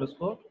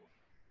underscore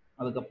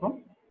அதுக்கப்புறம்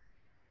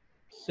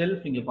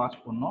செல்ஃப் இங்கே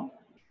பாஸ் பண்ணோம்.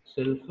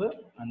 செல்ஃப்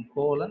அண்ட்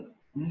கோலன்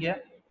இங்கே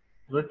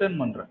ரிட்டர்ன்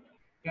பண்ணுறேன்.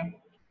 ஓகே,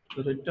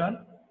 ரிட்டர்ன்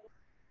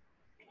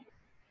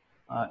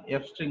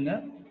எஃப் ஸ்ட்ரிங்கு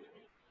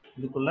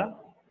இதுக்குள்ள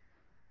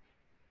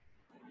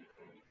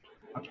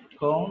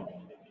account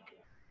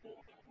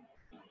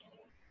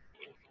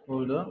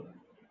holder.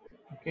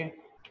 Okay,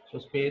 so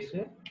space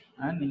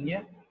and இங்கே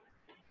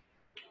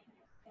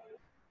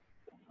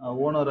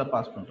ஓனரை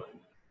பாஸ் பண்ணுறேன்.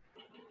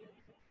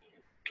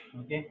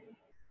 ஓகே,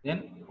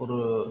 தென் ஒரு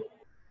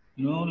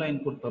நியூ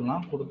லைன்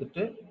கொடுத்துடலாம்.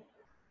 கொடுத்துட்டு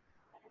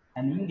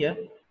அண்ட் இங்கே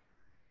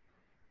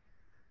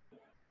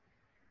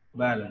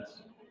balance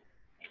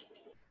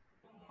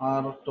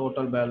R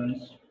total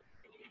balance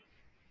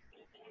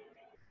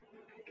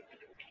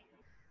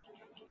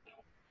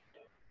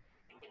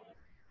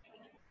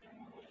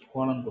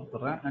colon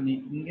கொடுத்துட்றேன். அண்ட்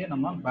இங்கே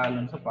நம்ம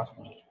பேலன்ஸை பாஸ்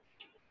பண்ணுறோம்.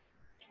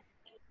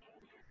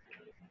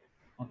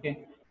 ஓகே,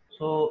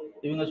 ஸோ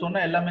இவங்க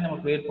சொன்ன எல்லாமே நம்ம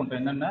கிரியேட்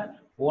பண்ணுறோம். என்னென்ன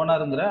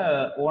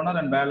ஓனர்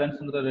அண்ட்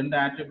பேலன்ஸுங்கிற 2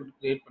 ஆட்ரிபியூட்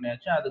கிரியேட்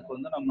பண்ணியாச்சு. அதுக்கு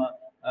வந்து நம்ம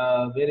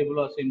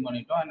வேரியபிளும் அசைன்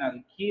பண்ணிட்டோம். அண்ட் அது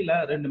கீழே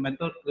 2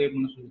 மெத்தட் கிரியேட்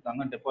பண்ண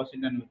சொல்லியிருக்காங்க,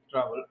 deposit and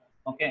withdrawal.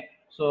 Okay,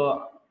 so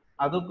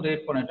அதுவும்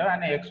கிரியேட் பண்ணிட்டோம்.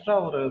 அண்ட் எக்ஸ்ட்ரா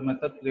ஒரு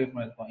மெத்தட் கிரியேட்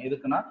பண்ணியிருக்கோம்.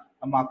 எதுக்குன்னா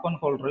நம்ம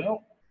அக்கௌண்ட் ஹோல்டரையும்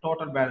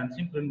டோட்டல்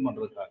பேலன்ஸையும் பிரிண்ட்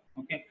பண்ணுறதுக்காக.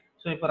 ஓகே,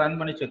 ஸோ இப்போ ரன்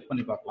பண்ணி செக்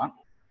பண்ணி பார்க்கலாம்.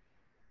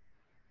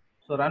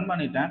 ஸோ ரன்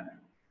பண்ணிட்டேன்.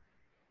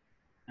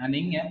 அண்ட்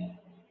இங்கே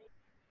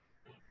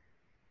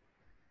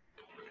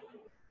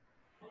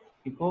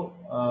இப்போ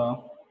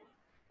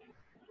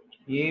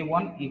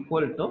A1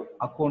 ஈக்குவல் டு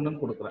அக்கௌண்ட்னு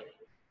கொடுக்குறேன்.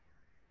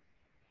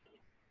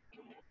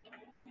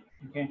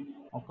 Okay,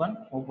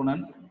 open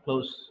and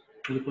close.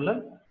 இதுக்குள்ள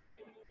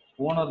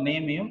ஓனர்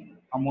நேமையும்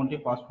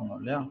அமௌண்ட்டையும் பாஸ்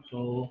பண்ணுவோம் இல்லையா? ஸோ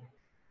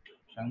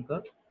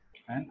சங்கர்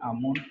அண்ட்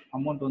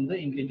அமௌண்ட் வந்து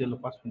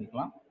இன்டீஜரில் பாஸ்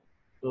பண்ணிக்கலாம்.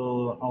 ஸோ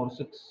நான் ஒரு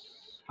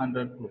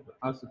 600 கொடுக்குறேன்,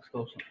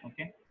 6000.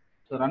 ஓகே,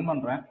 ஸோ ரன்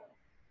பண்ணுறேன்.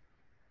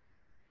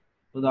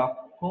 So the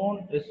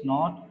account is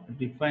not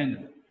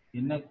defined.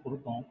 என்ன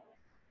கொடுத்தோம்?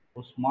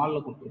 ஒரு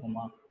ஸ்மாலில்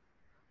கொடுத்துருக்கோமா?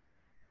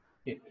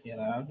 Okay, here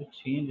I have to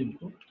change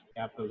into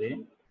capital A.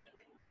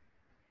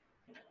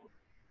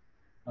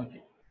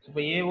 Okay, so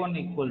இப்போ A1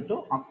 equal to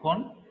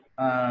account,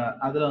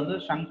 அதில் வந்து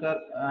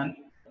சங்கர் அண்ட்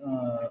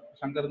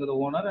சங்கருங்கிற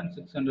ஓனர் அண்ட்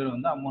 600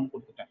 வந்து அமௌண்ட்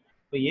கொடுத்துட்டேன்.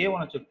 இப்போ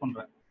A1 செக்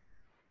பண்ணுறேன்.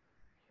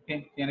 ஓகே,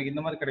 எனக்கு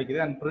இந்த மாதிரி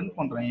கிடைக்குது. அண்ட் பிரிண்ட்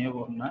பண்ணுறேன்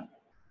A1.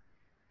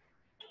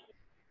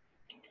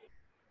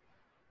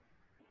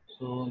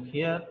 So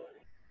here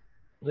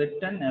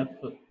return F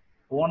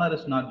owner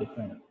is not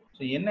defined.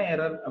 So என்ன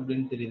எரர்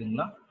அப்படின்னு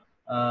தெரியுதுங்களா?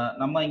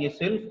 நம்ம இங்கே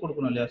செல்ஃப்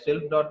கொடுக்கணும் இல்லையா?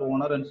 Self dot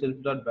owner and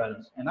self dot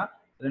balance. ஏன்னா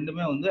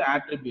ரெண்டுமே வந்து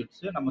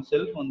ஆட்ரிபியூட்ஸ். நம்ம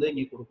செல்ஃப் வந்து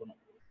இங்கே கொடுக்கணும்.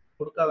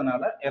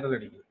 கொடுக்காதனால எரர்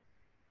அடிக்குது.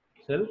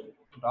 செல்ஃப்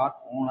டாட்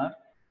ஓனர்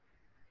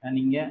அண்ட்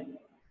இங்கே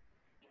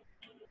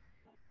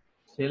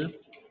self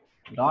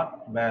dot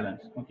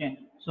balance. Okay,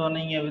 so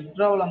நீங்கள்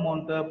வித்ட்ராவல்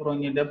அமௌண்ட்டு அப்புறம்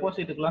இங்கே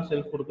டெபாசிட்டுக்கெலாம்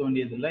செல்ஃப் கொடுக்க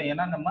வேண்டியது இல்லை.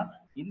 ஏன்னா நம்ம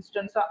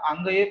இன்ஸ்டன்ஸாக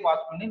அங்கேயே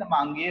பாஸ் பண்ணி நம்ம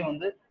அங்கேயே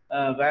வந்து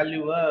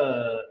வேல்யூவை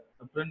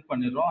பிரிண்ட்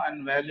பண்ணிடுறோம். அண்ட்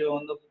வேல்யூ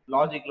வந்து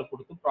லாஜிக்ல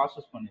கொடுத்து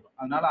ப்ராசஸ் பண்ணிடுறோம்.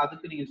 அதனால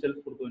அதுக்கு நீங்க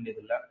செல்ஃப் கொடுக்க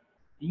வேண்டியது இல்லை.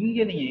 இங்க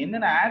நீங்க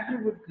என்னென்ன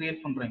ஆட்ரிபியூட்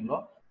கிரியேட் பண்றீங்களோ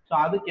ஸோ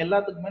அதுக்கு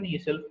எல்லாத்துக்குமே நீங்க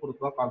செல்ஃப்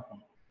கொடுக்க கால்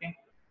பண்ணணும். ஓகே,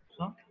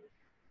 ஸோ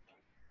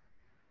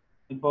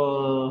இப்போ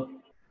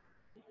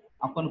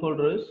account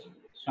holder is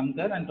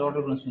Shankar and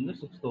total balance வந்து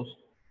 6000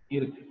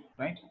 இருக்கு.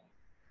 ரைட்,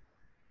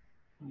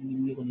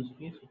 இங்க கொஞ்சம்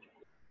ஸ்பேஸ்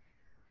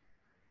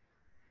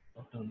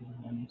டோட்டல்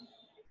பேலன்ஸ்.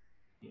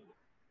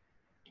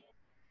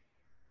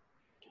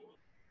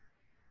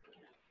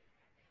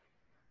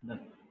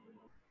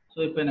 ஸோ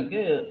இப்போ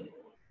எனக்கு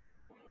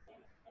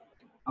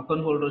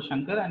அக்கௌண்ட் ஹோல்டர்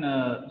சங்கர் அண்ட்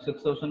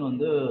 6000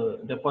 வந்து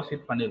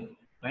டெபாசிட் பண்ணிருக்கு.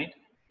 ரைட்,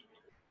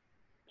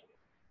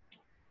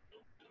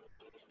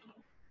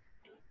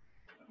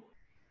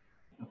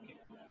 ஓகே,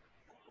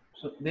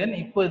 ஸோ தென்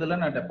இப்போ இதில்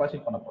நான்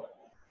டெபாசிட் பண்ண போகிறேன்.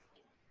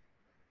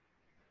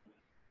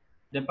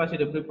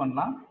 டெபாசிட் எப்படி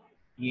பண்ணலாம்?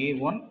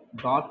 A1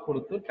 டாட்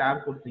கொடுத்து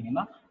டேப்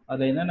கொடுத்தீங்கன்னா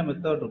அதில் என்னென்ன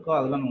மெத்தட் இருக்கோ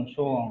அதெல்லாம் நம்ம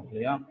ஷோ ஆகும்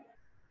இல்லையா?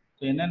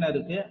 ஸோ என்னென்ன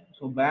இருக்கு?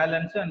 So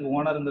balance and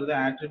ஓனருங்கிறது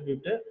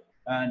attribute,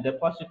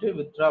 deposit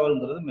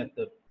வித்ட்ராவல்ங்கிறது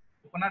method.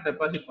 இப்போ நான்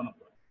டெபாசிட் பண்ண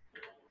போகிறேன்.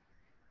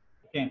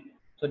 ஓகே,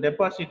 ஸோ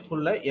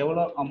டெபாசிட்குள்ள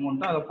எவ்வளோ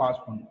அமௌண்ட்டோ அதை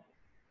பாஸ் பண்ணும்.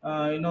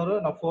 இன்னொரு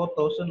நான்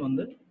 4000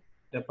 வந்து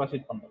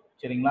டெபாசிட் பண்ணுறேன்.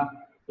 சரிங்களா?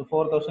 ஸோ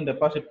 4000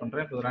 டெபாசிட்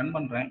பண்ணுறேன். இப்போ ரன்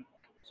பண்ணுறேன்.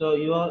 So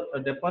your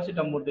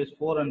deposit amount is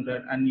 400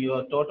 and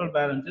your total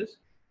balance is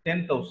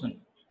 10,000.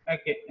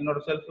 Okay, என்னோட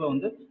செல்ஃபில்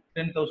வந்து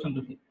 10,000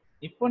 இருக்கு.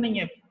 இப்போ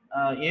நீங்கள்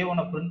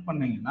A1 பிரிண்ட்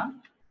பண்ணீங்கன்னா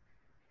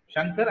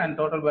Shankar and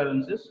total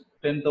balance is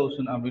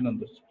 10,000 அப்படின்னு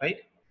வந்துருச்சு.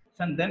 ரைட்,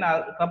 அண்ட் தென்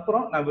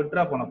அதுக்கப்புறம் நான்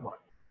வித்ட்ரா பண்ண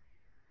போகிறேன்.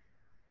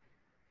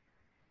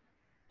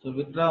 ஸோ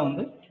வித்ட்ரா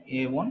வந்து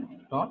A1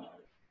 dot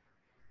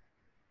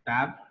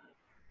tape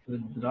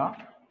withdraw.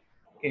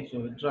 Okay, so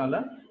வித்ட்ராவில்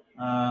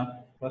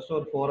first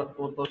ஒரு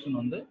 4,000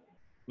 வந்து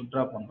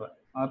வித்ட்ரா பண்ணுறேன்,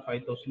 ஆர்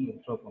 5,000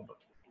 வித்ட்ரா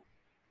பண்ணுறேன்.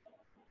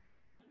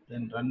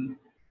 தென் run.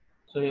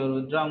 So your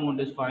withdraw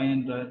amount is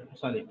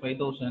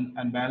 5,000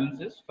 and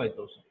balance is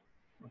 5,000.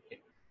 Okay,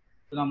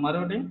 so நான்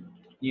மறுபடியும்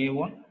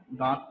A1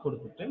 டாட்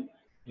கொடுத்துட்டு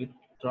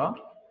வித்ட்ரா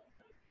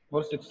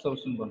ஒரு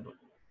 6,000 பண்ணுறேன்.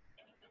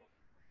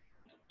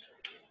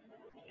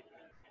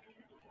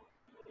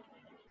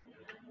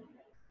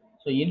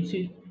 So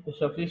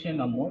insufficient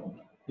amount,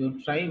 you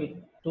try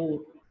to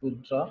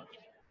withdraw.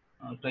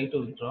 Try to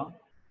withdraw.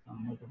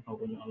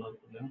 கொஞ்சம் நல்லா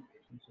இருக்குல்ல?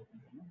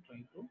 Try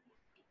to.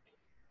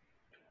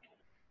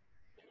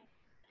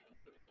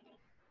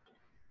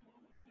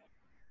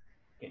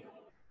 Okay.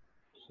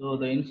 So So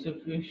the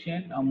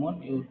insufficient amount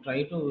you try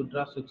to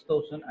withdraw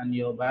 6,000 and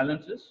your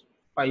balance is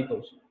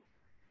 5,000.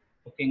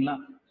 ஓகேங்களா?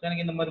 So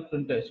எனக்கு இந்த மாதிரி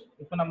பிரிண்ட் ஆயிடுச்சு.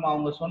 இப்போ நம்ம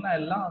அவங்க சொன்ன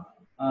எல்லாம்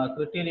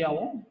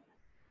கிரிட்டீரியாவும்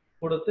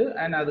கொடுத்து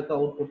அண்ட் அதுக்கு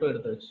அவுட்புட்டும்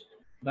எடுத்தாச்சு.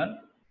 டன்.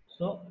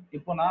 ஸோ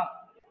இப்போ நான்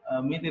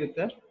மீதி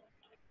இருக்க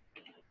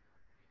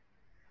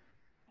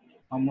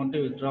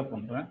அமௌண்ட்டை வித்ட்ரா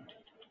பண்ணுறேன்.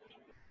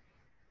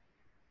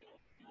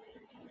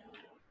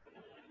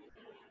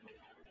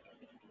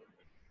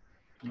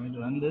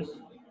 Run this.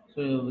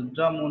 So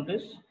withdraw amount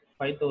is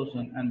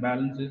 5,000 and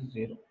balance is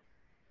 0.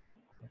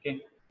 Okay.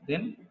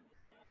 Then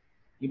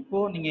இப்போ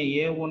நீங்க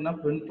A1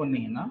 print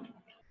பண்ணீங்கன்னா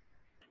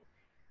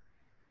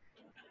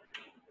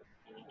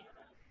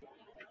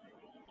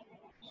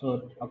so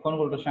account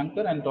holder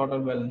Shankar and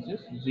total balance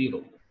is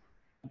 0.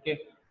 Okay.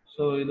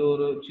 So இது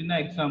ஒரு சின்ன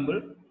எக்ஸாம்பிள்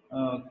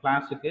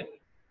கிளாஸுக்கு.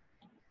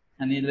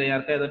 அண்ட் இதில்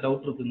யாருக்கா ஏதாவது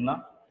டவுட் இருக்குங்களா?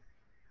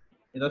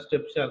 ஏதாவது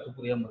ஸ்டெப்ஸ் யாருக்கு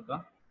புரியாமல் இருக்கா?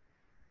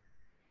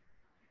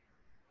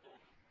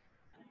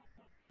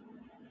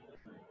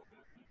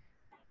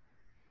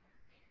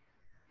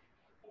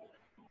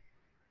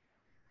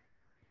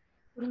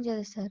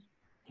 புரிஞ்சது சார்.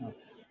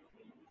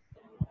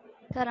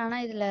 சார் ஆனா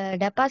இதுல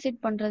டெபாசிட்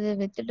பண்றது,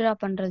 வித்ட்ரா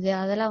பண்றது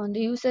அதெல்லாம் வந்து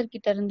யூசர்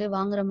கிட்ட இருந்து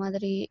வாங்குற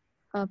மாதிரி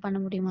பண்ண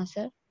முடியுமா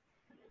சார்?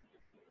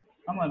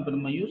 ஆமா, இப்போ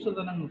நம்ம யூசர்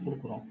தானே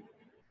கொடுக்குறோம்.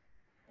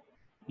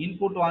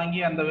 இன்புட்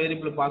வாங்கி அந்த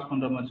வேரியபிள் பாஸ்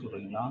பண்ற மாதிரி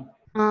சொல்றீங்களா?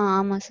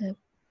 ஆமா சார்.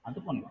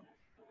 அது பண்ணலாம்.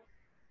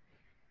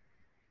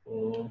 ஓ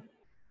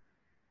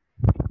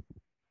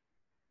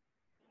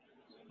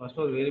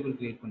ஃபர்ஸ்ட் ஒரு வேரியபிள்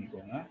கிரியேட்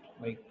பண்ணிக்கோங்க.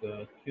 Like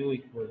q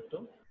equal to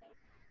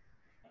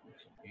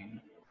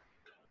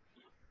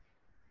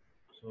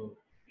so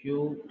q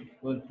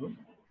equal to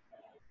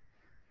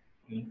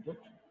input.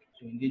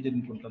 so integer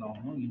input தான்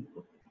ஆகணும்.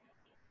 input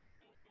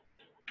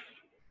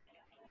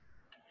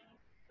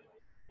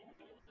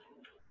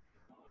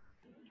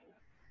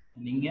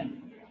நீங்க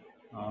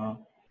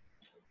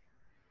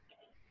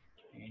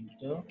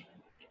enter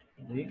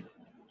the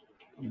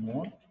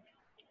amount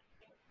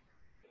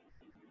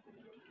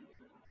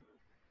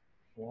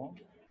for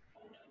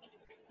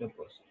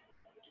deposit.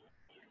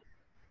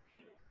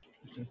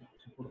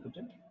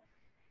 கொடுத்துட்டு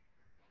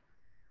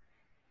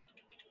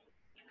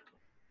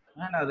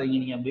and அதை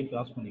நீங்க அப்படியே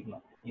பாஸ்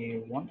பண்ணிக்கலாம்.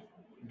 a1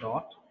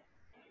 dot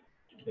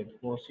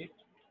deposit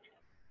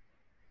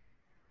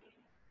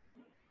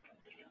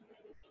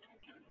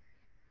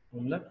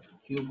உள்ள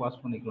q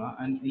பாஸ் பண்ணிக்கலாம்.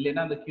 அண்ட்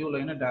இல்லைன்னா அந்த q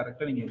லைனை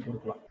டைரக்டா நீங்க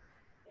கொடுக்கலாம்.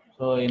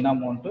 ஸோ என்ன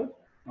அமௌண்ட்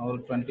ஒரு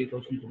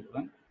 20,000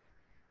 கொடுக்குறேன்.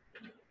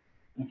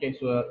 Okay,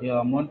 so your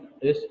amount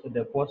is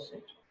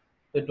deposit.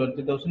 So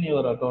 20,000,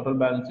 your total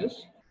balance is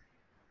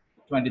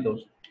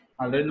 20,000.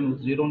 Already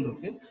நமக்கு 0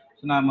 இருக்கு.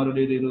 ஸோ நான்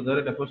மறுபடியும்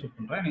 20,000 டெபாசிட்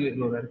பண்ணுறேன். எனக்கு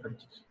 20,000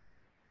 கிடைச்சிச்சு.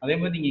 அதே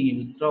மாதிரி நீங்கள் இங்கே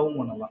வித்ட்ராவும்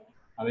பண்ணலாம்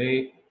அதே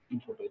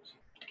இன்புட் வச்சு.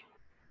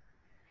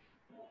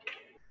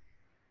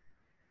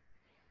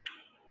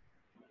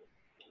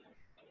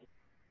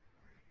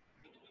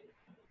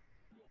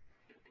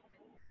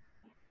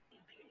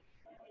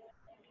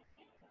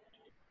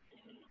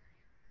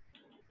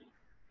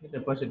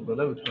 டெபாசிட்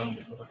போல வித்ட்ரா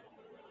பண்ணுறேன்.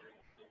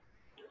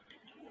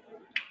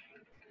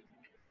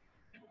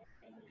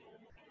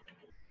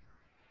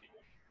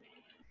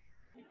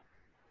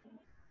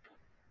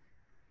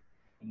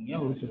 இங்கே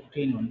ஒரு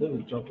 15 வந்து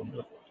வித்ட்ரா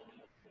பண்ணுறேன்.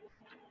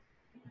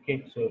 Okay,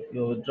 so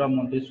your withdraw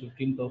amount is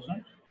 15,000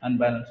 and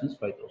balance is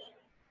 5,000.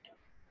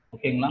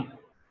 ஓகேங்களா?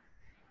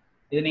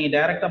 இது நீங்கள்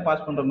டைரெக்டாக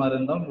பாஸ் பண்ணுற மாதிரி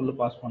இருந்தால் உள்ள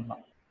பாஸ்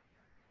பண்ணலாம்.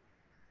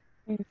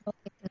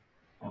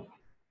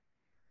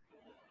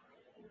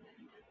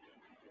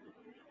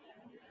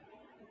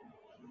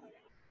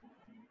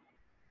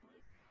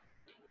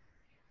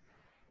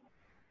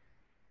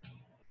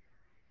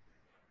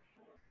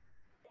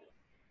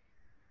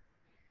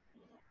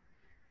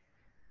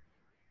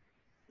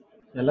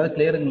 எல்லாரும்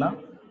கிளியருங்களா?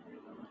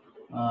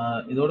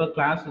 இதோட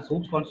கிளாஸ்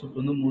சூப் கான்செப்ட்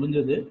வந்து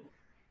முடிஞ்சது.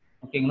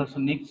 ஓகேங்களா? ஸோ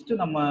நெக்ஸ்ட்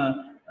நம்ம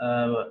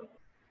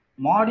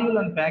மாடியூல்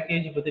அண்ட்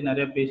பேக்கேஜ் பற்றி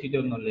நிறைய பேசிகிட்டே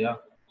இருந்தோம் இல்லையா?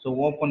 So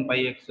open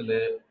பைஎக்ஸல்,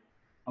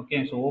 okay,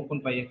 so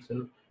open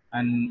பைஎக்ஸல்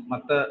and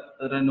மற்ற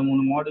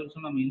 2-3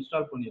 மாடியூல்ஸும் நம்ம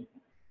இன்ஸ்டால்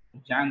பண்ணியிருக்கோம்.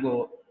 ஜாங்கோ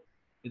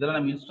இதெல்லாம்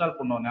நம்ம இன்ஸ்டால்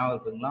பண்ணோம், ஞாபகம்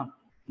இருக்குங்களா?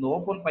 இந்த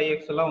ஓப்பன்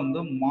பைஎக்ஸெல்லாம்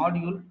வந்து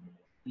மாடியூல்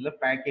இல்லை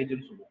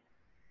பேக்கேஜ்னு சொல்லுவோம்.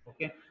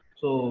 ஓகே,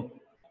 ஸோ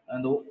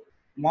அந்த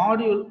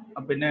மாடியூல்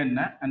அப்படின்னா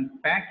என்ன அண்ட்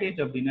பேக்கேஜ்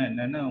அப்படின்னா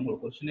என்னன்னு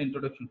உங்களுக்கு ஒரு சின்ன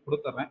இன்ட்ரோடக்ஷன்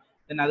கொடுத்துட்றேன்.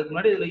 தென் அதுக்கு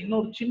முன்னாடி இதில்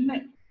இன்னொரு சின்ன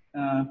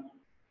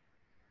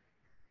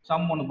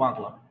சம் ஒன்று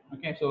பார்க்கலாம்.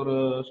 ஓகே, ஸோ ஒரு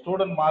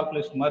ஸ்டூடெண்ட் மார்க்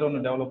லிஸ்ட் மாதிரி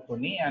ஒன்று டெவலப்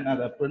பண்ணி அண்ட்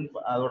அதை பிரிண்ட்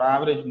அதோட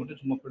ஆவரேஜ்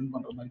மட்டும் சும்மா பிரிண்ட்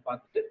பண்ணுற மாதிரி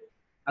பார்த்துட்டு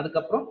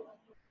அதுக்கப்புறம்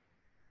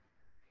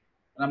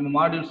நம்ம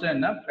மாடியூல்ஸ்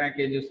என்ன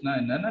பேக்கேஜஸ்னா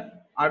என்னன்னு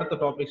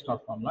அடுத்த டாபிக்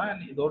ஸ்டார்ட் பண்ணலாம்.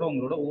 அண்ட் இதோட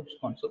உங்களோட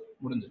ஊப்ஸ் கான்செப்ட்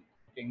முடிஞ்சிடும்.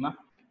 ஓகேங்களா?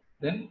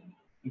 தென்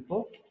இப்போ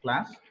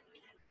கிளாஸ்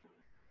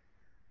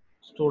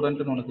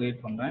ஸ்டூடெண்ட்னு ஒன்று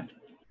கிரியேட் பண்ணுறேன்.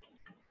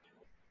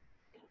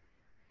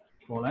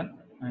 Colon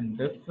and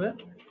def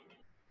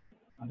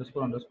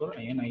underscore underscore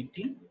INIT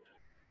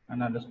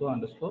and underscore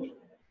underscore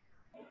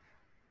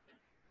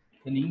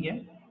நீங்கள்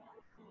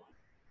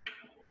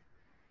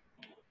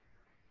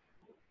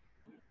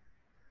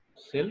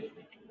செல்ஃப்.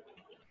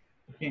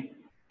 Okay,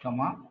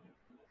 comma.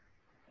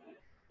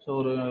 ஸோ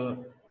ஒரு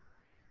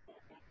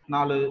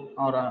 4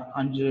 or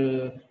 5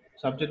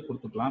 சப்ஜெக்ட்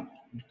கொடுத்துக்கலாம்.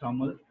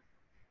 Tamil,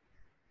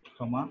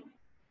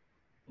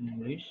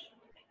 English,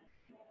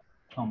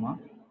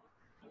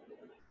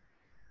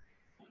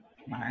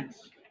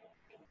 maths,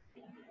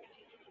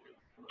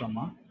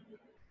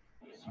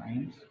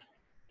 science,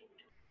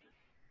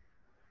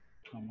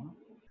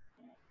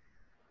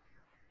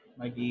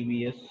 like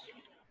EVS.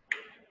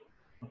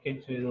 Okay,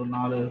 so இது ஒரு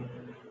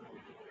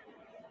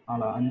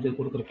 5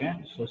 கொடுத்துருக்கேன்.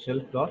 So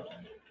self dot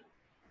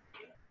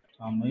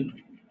Tamil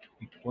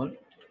equal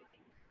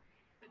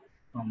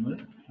Tamil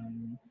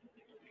and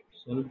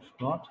self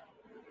dot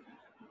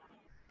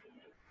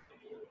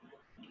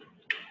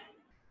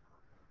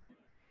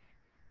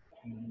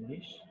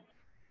English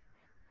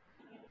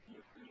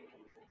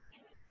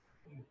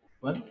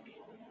equal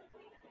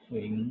so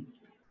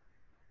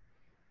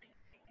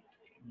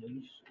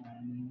English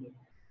and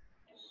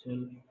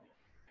self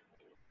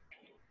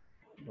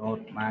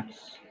dot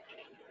maths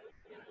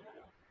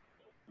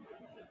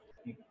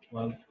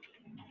equal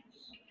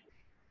maths.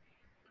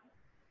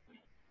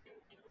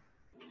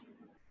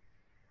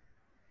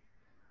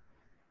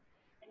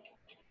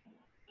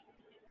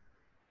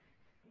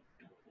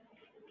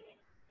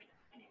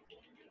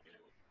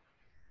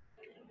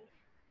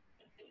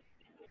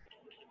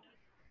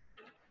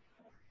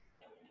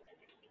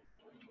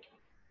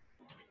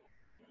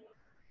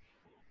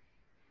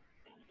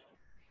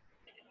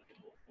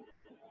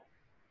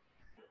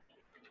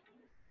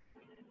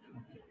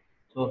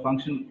 So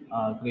function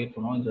create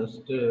பண்ணுவோம்.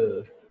 just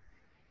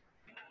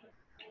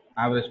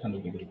average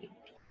கண்டுபிடிக்கிறது.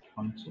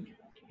 function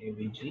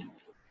avg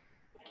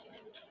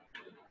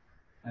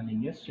and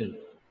இங்க self.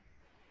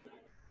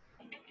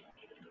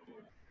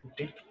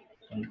 okay,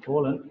 so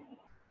colon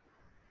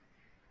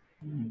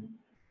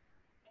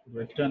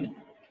return.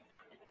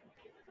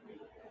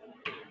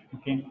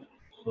 okay,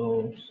 so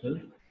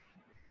self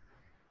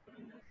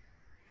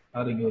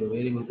இங்க ஒரு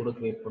variable கூட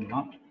create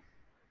பண்ணலாம்.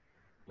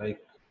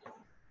 Like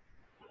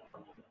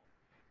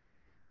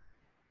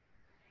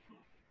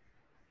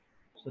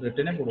so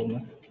ரிட்டர்னே போடுவோங்க.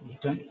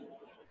 Return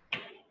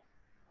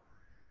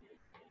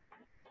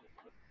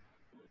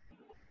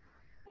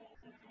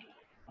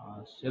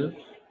self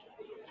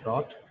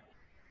dot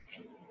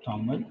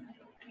Tamil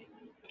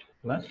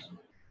plus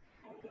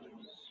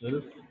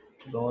self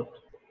dot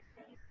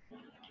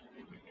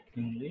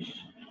English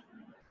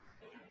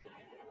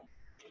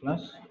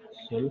plus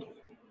self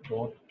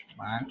dot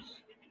maths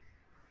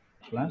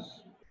plus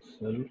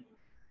self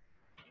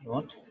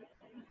dot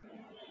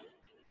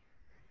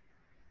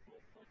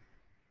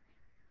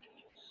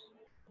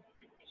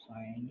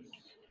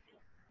science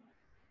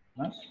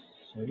plus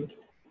self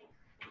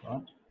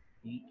dot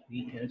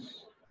EVS.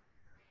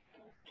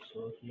 So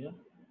here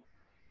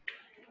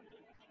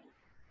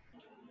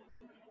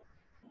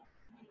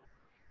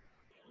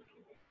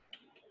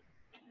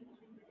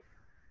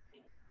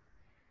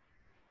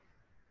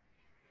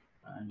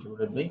and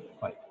divided by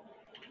 5.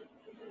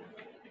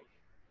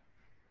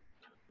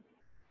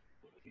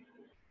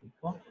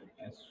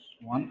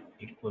 S1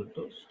 equal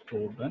to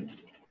student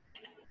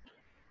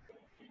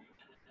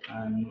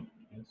and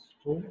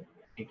S2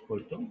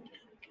 equal to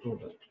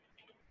student.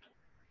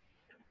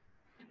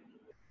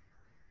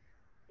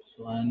 So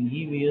and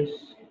EVS.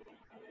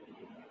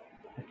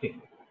 okay,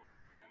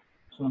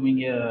 so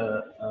நீங்க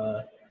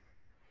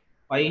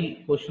 5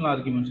 question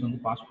arguments வந்து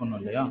pass பண்ணோம்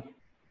இல்லையா,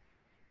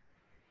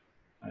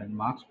 and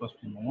marks pass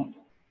பண்ணுவோம்.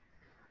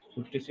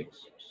 56,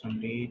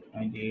 78,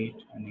 98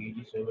 and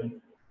 87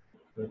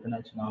 written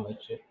as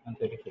knowledge and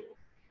 35.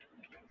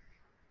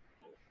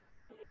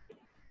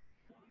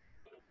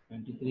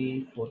 23,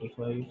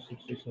 45,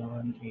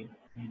 67,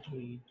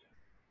 88,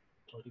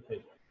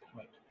 45.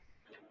 Right.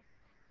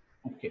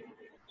 Okay.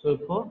 So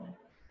for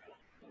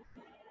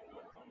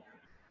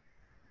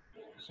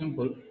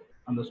simple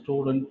and the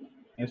student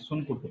S1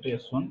 put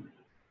S1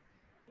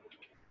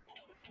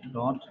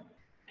 dot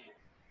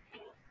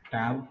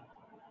tab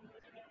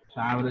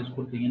average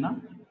கொடுத்தீங்கன்னா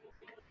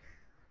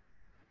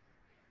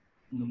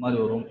இந்த மாதிரி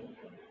வரும்.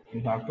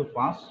 you have to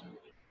pass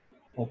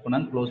open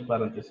and close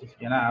parenthesis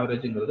ஏன்னா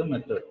ஆவரேஜ்ங்கிறது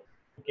method.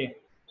 Okay,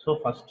 so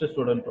first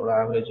ஸ்டூடெண்ட்டோட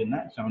average என்ன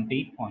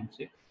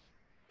 70.6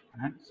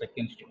 and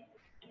second student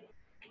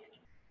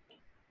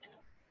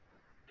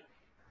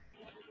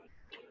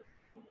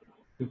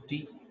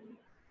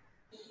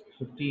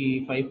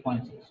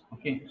 55.6.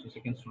 Okay, so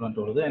second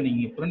ஸ்டூடெண்ட்டோடது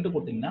நீங்கள் print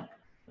கொடுத்தீங்கன்னா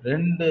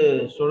 2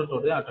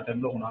 ஸ்டூடெண்ட்டோடது at a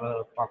டைமில்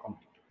உங்களால் பார்க்க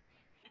முடியும்.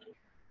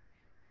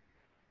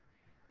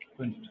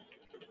 print.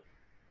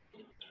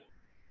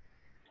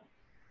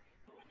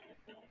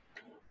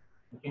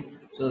 Okay,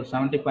 so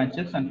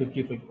 70.6 and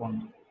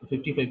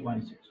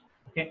 55.6.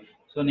 okay,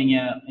 so நீங்க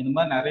இந்த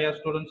மாதிரி நிறைய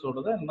ஸ்டூடெண்ட்ஸ்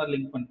ஓடத இந்த மாதிரி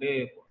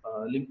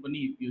லிங்க்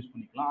பண்ணி யூஸ்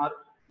பண்ணிக்கலாம். ஆர்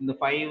இந்த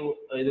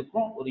 5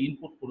 இதுக்கும் ஒரு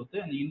இன்புட் கொடுத்து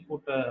அந்த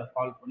இன்புட்டை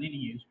கால் பண்ணி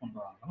நீங்க யூஸ்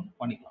பண்றாங்க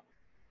பண்ணிக்கலாம்.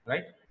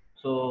 Right,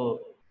 so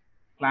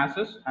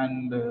classes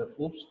and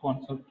oops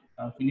concept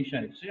finish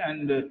ஆயிடுச்சு.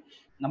 அண்ட்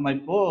நம்ம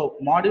இப்போ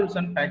மாடியூல்ஸ்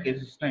அண்ட்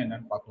பேக்கேஜஸ் தான்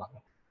என்னன்னு பார்க்கலாங்க.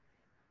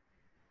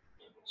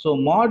 ஸோ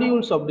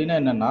மாடியூல்ஸ் அப்படின்னா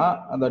என்னன்னா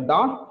அந்த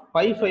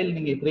 .py ஃபைல்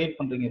நீங்க கிரியேட்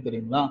பண்றீங்க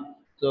தெரியுங்களா.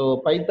 ஸோ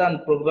பைத்தான்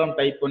ப்ரோக்ராம்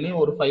டைப் பண்ணி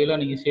ஒரு ஃபைலை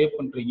நீங்கள் சேவ்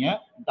பண்ணுறீங்க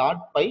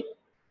 .py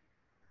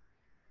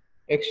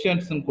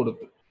எக்ஸ்டென்ஷன்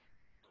கொடுத்து.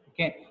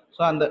 ஓகே,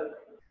 ஸோ அந்த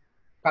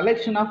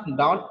கலெக்ஷன் ஆஃப்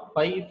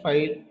 .py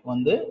ஃபைல்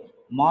வந்து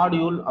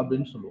மாடியூல்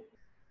அப்படின்னு சொல்லுவோம்.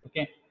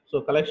 ஓகே, ஸோ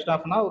கலெக்ஷன்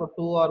ஆஃப்னா ஒரு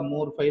 2 or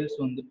more ஃபைல்ஸ்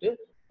வந்துட்டு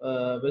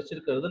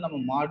வச்சிருக்கிறது நம்ம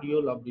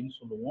மாடியூல் அப்படின்னு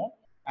சொல்லுவோம்.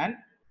 அண்ட்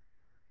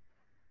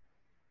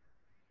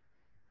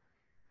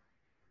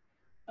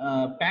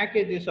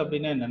பேக்கேஜஸ்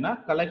அப்படின்னா என்னன்னா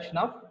collection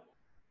of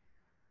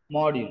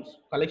modules,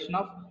 collection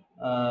of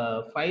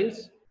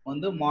files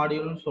வந்து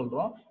மாடியூல்னு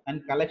சொல்றோம். அண்ட்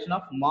கலெக்ஷன்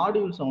ஆஃப்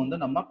மாடியூல்ஸை வந்து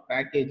நம்ம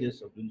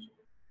பேக்கேஜஸ் அப்படின்னு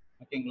சொல்றோம்.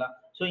 ஓகேங்களா?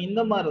 ஸோ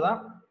இந்த மாதிரி தான்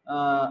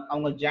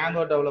அவங்க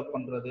ஜாங்கோ டெவலப்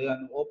பண்றது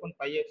அண்ட் ஓப்பன்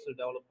பைஎக்ஸல்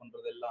டெவலப்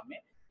பண்றது எல்லாமே.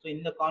 ஸோ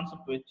இந்த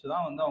கான்செப்ட் வச்சு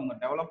தான் வந்து அவங்க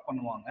டெவலப்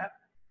பண்ணுவாங்க.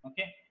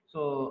 Okay,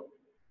 so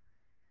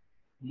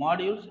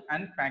modules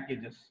and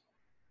packages,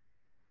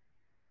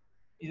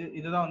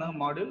 இதுதான் வந்து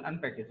மாடியூல் அண்ட்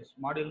பேக்கேஜஸ்.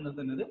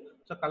 மாடியூல்ங்கிறது என்னது?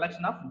 So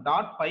collection of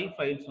 .py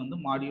files வந்து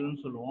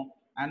மாடியூல்னு சொல்லுவோம்.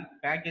 அண்ட்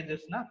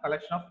பேக்கேஜஸ்னா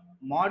கலெக்ஷன் ஆஃப்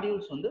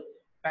மாடியூல்ஸ் வந்து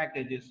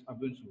பேக்கேஜஸ்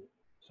அப்படின்னு சொல்லுவோம்.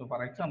 ஸோ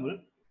ஃபார் எக்ஸாம்பிள்,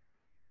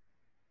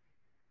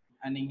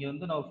 அண்ட் இங்கே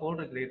வந்து நான்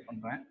ஃபோல்டர் கிரியேட்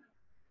பண்ணுறேன்.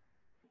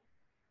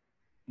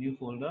 New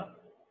folder.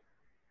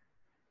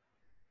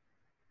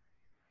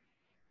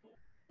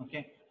 Okay,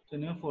 so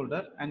new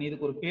folder and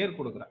இதுக்கு ஒரு பேர்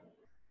கொடுக்குறேன்.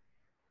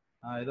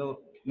 ஏதோ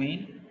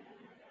மெயின்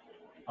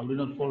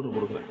அப்படின்னு ஒரு ஃபோல்டர்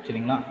கொடுக்குறேன்.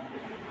 சரிங்களா?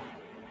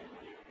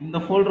 இந்த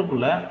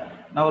ஃபோல்டருக்குள்ள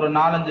நான் ஒரு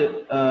 4-5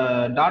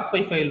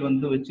 .py ஃபைல்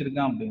வந்து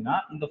வச்சிருக்கேன் அப்படின்னா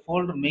இந்த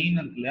ஃபோல்டர் மெயின்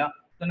இருக்கு இல்லையா?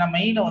 ஸோ நான்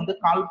மெயினை வந்து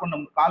கால்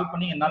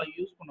பண்ணி என்னால்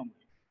யூஸ் பண்ண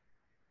முடியும்.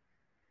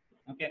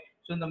 ஓகே,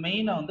 ஸோ இந்த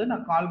மெயினை வந்து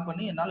நான் கால்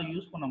பண்ணி என்னால்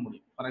யூஸ் பண்ண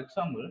முடியும். ஃபார்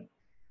எக்ஸாம்பிள்,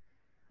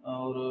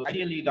 ஒரு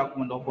ஐஎல்இ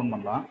டாக்குமெண்ட் ஓப்பன்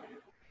பண்ணலாம்.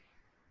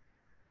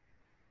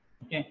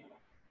 ஓகே,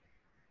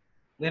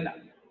 தென்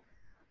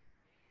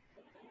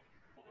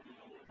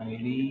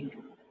ஐடி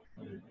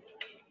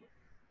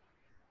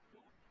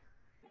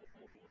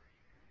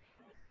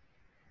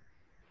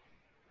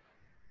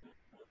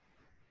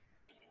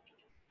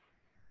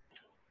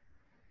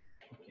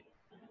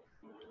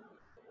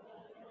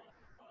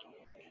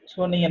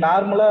ஸோ நீங்கள்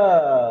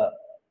நார்மலாக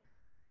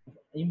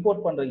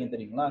இம்போர்ட் பண்ணுறீங்க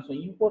தெரியுங்களா? ஸோ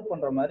இம்போர்ட்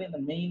பண்ணுற மாதிரி இந்த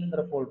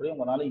மெயின்ங்கிற ஃபோல்டரையும்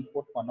உங்களால்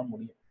இம்போர்ட் பண்ண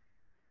முடியும்.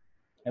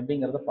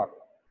 எப்படிங்கிறத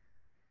பார்க்கலாம்.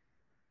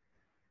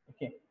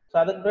 ஓகே, ஸோ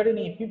அதுக்கு முன்னாடி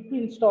நீங்கள் பிப்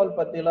இன்ஸ்டால்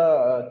பற்றிலாம்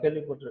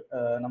கேள்விப்பட்டு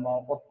நம்ம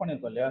ஒர்க்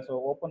பண்ணியிருக்கோம் இல்லையா? ஸோ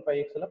ஓப்பன்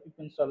பைஎக்ஸில்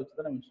பிப் இன்ஸ்டால் வச்சு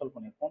தான் நம்ம இன்ஸ்டால்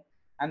பண்ணியிருக்கோம்.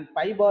 அண்ட்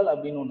பைபால்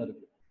அப்படின்னு ஒன்று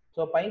இருக்குது.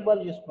 ஸோ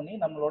பைபால் யூஸ் பண்ணி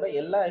நம்மளோட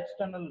எல்லா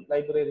எக்ஸ்டர்னல்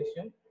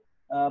லைப்ரரிஸையும்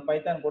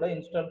பைத்தான் கூட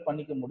இன்ஸ்டால்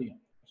பண்ணிக்க முடியும்.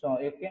 ஸோ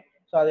ஓகே,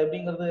 ஸோ அது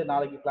எப்படிங்கிறது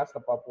நாளைக்கு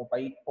கிளாஸில் பார்ப்போம்.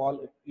 பைபால்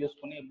யூஸ்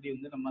பண்ணி எப்படி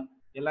வந்து நம்ம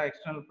எல்லா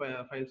எக்ஸ்டர்னல்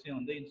ஃபைல்ஸையும்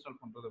வந்து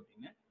இன்ஸ்டால் பண்ணுறது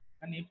அப்படின்னு.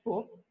 அண்ட் இப்போ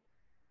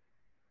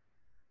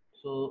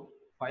ஸோ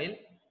ஃபைல்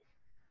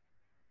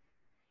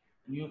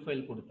நியூ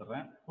ஃபைல்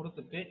கொடுத்துட்றேன்.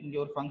 கொடுத்துட்டு இங்கே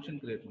ஒரு ஃபங்க்ஷன்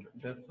கிரியேட் பண்ணுறேன்.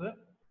 டெஃப்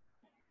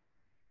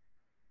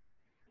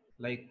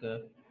லைக்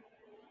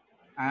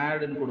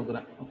ஆட்னு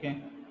கொடுக்குறேன். ஓகே,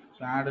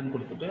 ஸோ ஆட்னு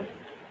கொடுத்துட்டு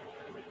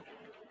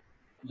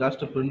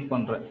ஜஸ்ட் பிரிண்ட்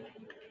பண்ணுறேன்.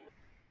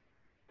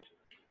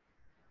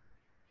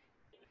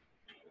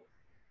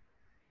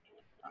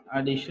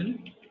 addition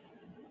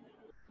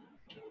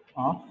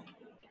of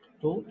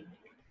 2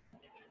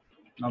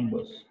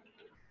 numbers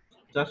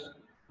just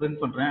print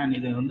பண்றேன். and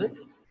இதை வந்து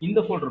இந்த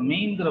ஃபோல்டர்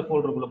மெயின்ங்கிற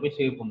ஃபோல்டருக்குள்ள போய்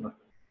சேவ் பண்றேன்.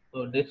 ஸோ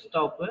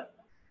டெஸ்க்டாப்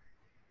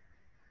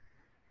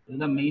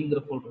இதுதான்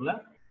மெயின்ங்கிற ஃபோல்டர்ல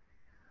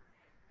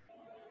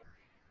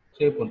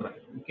சேவ் பண்றேன்.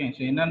 ஓகே,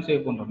 ஸோ என்னன்னு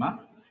சேவ் பண்றேன்னா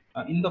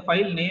இந்த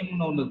ஃபைல்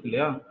நேம்னு ஒன்று இருக்கு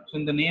இல்லையா? ஸோ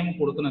இந்த நேம்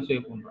கொடுத்து நான்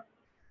சேவ் பண்றேன்.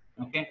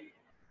 ஓகே,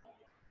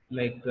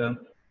 லைக்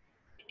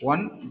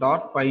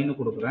 1.pyன்னு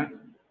கொடுக்குறேன்.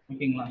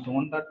 ஓகேங்களா? ஸோ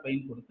 1.py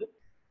கொடுத்து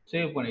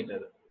சேவ்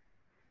பண்ணிட்டாரு.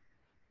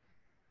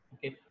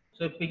 ஓகே,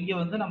 ஸோ இப்போ இங்கே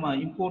வந்து நம்ம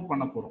இம்போர்ட்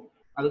பண்ண போகிறோம்.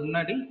 அதுக்கு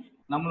முன்னாடி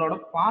நம்மளோட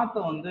பாத்தை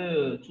வந்து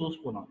சூஸ்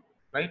பண்ணணும்,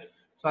 ரைட்?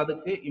 ஸோ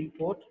அதுக்கு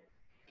இம்போர்ட்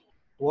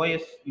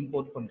OS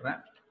இம்போர்ட் பண்ணுறேன்.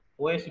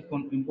 OS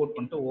இம்போர்ட்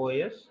பண்ணிட்டு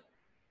OS.chdir.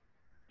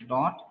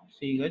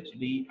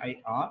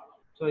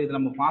 ஸோ இது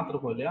நம்ம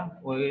பார்த்துருக்கோம் இல்லையா?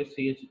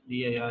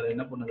 OS.chdir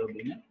என்ன பண்ணுது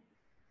அப்படின்னு,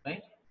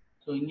 ரைட்?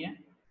 ஸோ இங்கே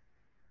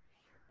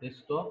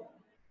டெஸ்க்டாப்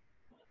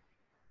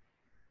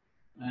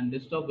அண்ட்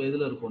டெஸ்க்டாப்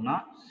எதில் இருக்கும்னா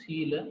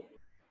சியில்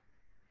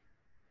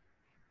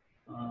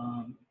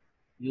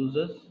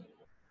users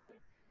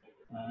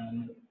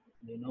and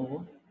Lenovo.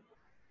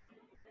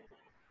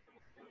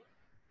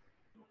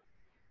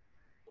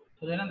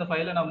 ஸோ ஏன்னா இந்த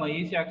ஃபைலை நம்ம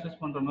ஈஸியாக ஆக்சஸ்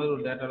பண்ணுற மாதிரி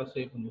ஒரு டேட்டாவை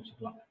சேவ் பண்ணி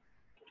வச்சுக்கலாம்.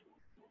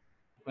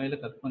 ஃபைலை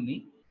கட் பண்ணி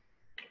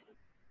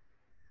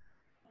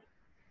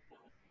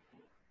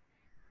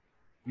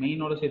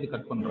மெயினோட சேர்த்து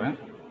கட் பண்ணுறேன்.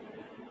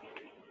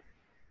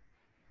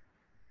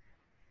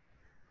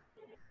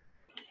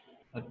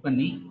 கட்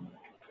பண்ணி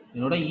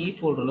என்னோட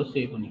ஃபோல்டரில்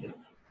சேவ் பண்ணிக்கிறேன்.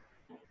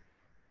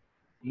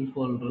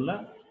 ஃபோல்டரில்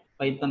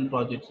பைத்தான்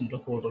ப்ராஜெக்ட்ஸ்ன்ற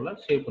ஃபோல்டரில்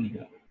சேவ்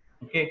பண்ணிக்கிறேன்.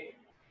 ஓகே,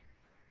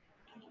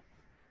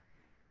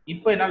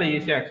 இப்போ என்னால்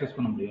ஈஸியாக ஆக்சஸ்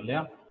பண்ண முடியும்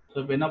இல்லையா? ஸோ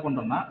இப்போ என்ன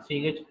பண்ணுறேன்னா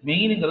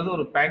மெயினுங்கிறது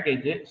ஒரு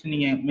பேக்கேஜ். ஸோ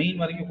நீங்கள்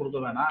மெயின் வரைக்கும் கொடுக்க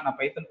வேணாம், நான்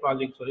பைத்தான்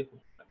ப்ராஜெக்ட்ஸ் வரைக்கும்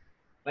கொடுத்துட்டேன்,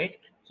 ரைட்?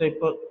 ஸோ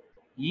இப்போ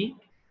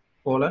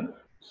 //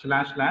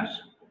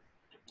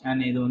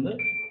 அண்ட் இது வந்து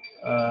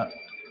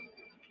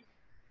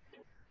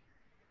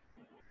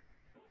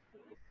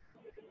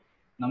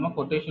நம்ம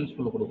கொட்டேஷன்ஸ்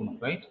குள்ள கொடுக்கணும்,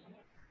 right?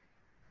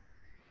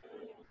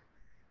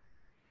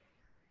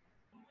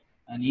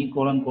 and e :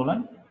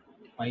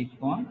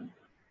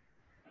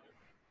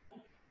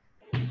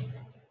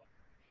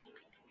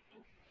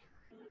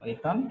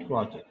 python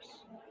projects.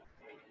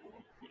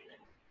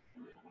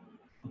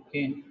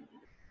 Okay,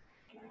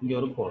 இங்க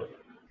ஒரு கோட்.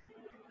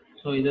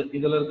 ஸோ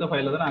இதுல இருக்க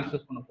ஃபைல தான்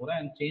ஆக்சஸ் பண்ண போறேன்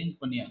அண்ட் சேஞ்ச்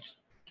பண்ணியாச்சு.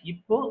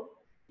 இப்போ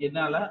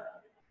என்னால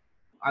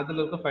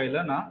அதுல இருக்க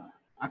ஃபைலை நான்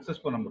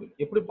அக்சஸ் பண்ண முடியும்.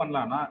 எப்படி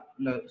பண்ணலாம்னா,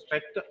 இந்த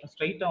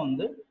ஸ்ட்ரைட்டா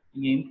வந்து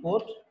நீங்க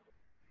இம்போர்ட்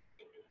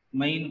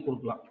மெயின்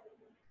கொடுக்கலாம்.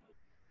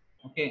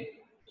 ஓகே,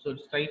 ஸோ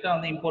ஸ்ட்ரைட்டா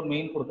வந்து இம்போர்ட்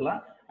மெயின்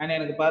கொடுக்கலாம். அண்ட்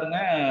எனக்கு பாருங்க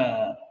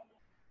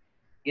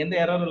எந்த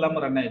எரரும்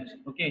இல்லாமல் ரன் ஆயிடுச்சு.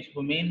 ஓகே,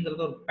 இப்போ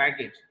மெயின்ங்கிறது ஒரு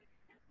பேக்கேஜ்.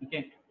 ஓகே,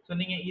 ஸோ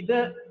நீங்க இதை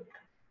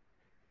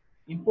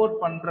இம்போர்ட்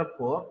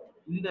பண்றப்போ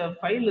இந்த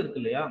ஃபைல் இருக்கு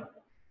இல்லையா,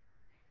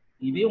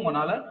 இதே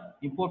உங்களால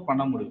இம்போர்ட்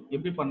பண்ண முடியும்.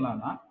 எப்படி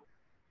பண்ணலாம்னா,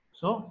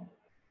 ஸோ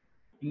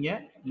இங்க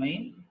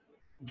மெயின்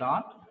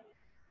டாட்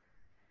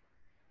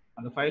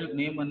அந்த ஃபைல்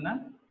நேம் என்ன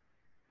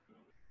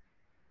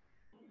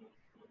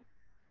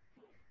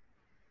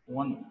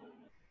 1,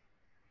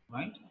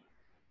 ரைட்?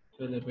 ஸோ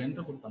இதை இப்போ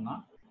என்டர் கொடுத்தோம்னா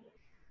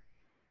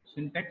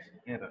சின்டெக்ஸ்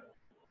எரர்.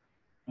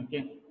 ஓகே,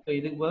 ஸோ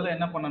இதுக்கு பதிலாக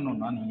என்ன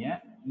பண்ணணும்னா நீங்க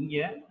இங்க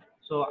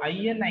ஸோ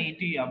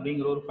init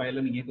அப்படிங்கிற ஒரு ஃபைலை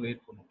நீங்க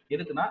கிரியேட் பண்ணணும்.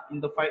 எதுக்குன்னா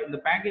இந்த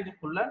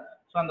பேக்கேஜுக்குள்ள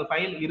ஸோ அந்த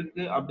ஃபைல்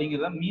இருக்கு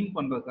அப்படிங்கிறத மீன்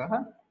பண்றதுக்காக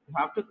you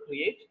have to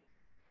create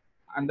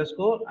 __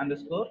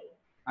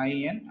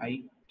 init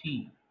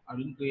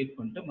அப்படின்னு கிரியேட்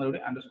பண்ணிட்டு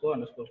மறுபடியும்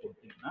 _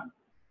 கொடுத்தீங்கன்னா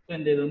ஸோ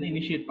இந்த இது வந்து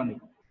இனிஷியேட்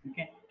பண்ணிக்கும்.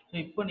 ஓகே, ஸோ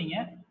இப்போ நீங்க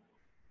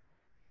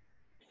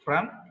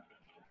ஃப்ரம்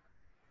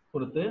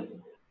கொடுத்து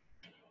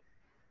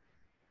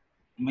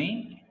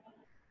main,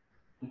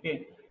 okay,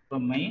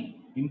 from main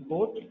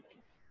import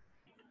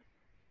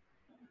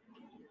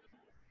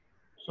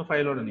so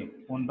ஃபைலோட name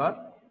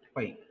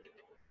 1.py.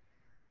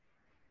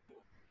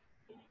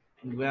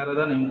 வேற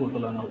ஏதாவது நேம்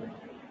கொடுத்துலாம்,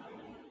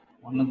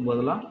 1க்கு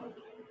பதிலாக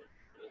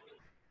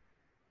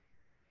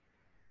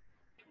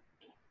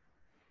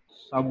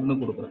சப்னு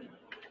கொடுக்குறேன்.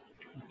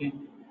 ஓகே,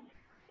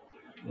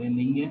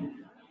 நீங்க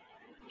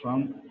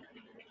from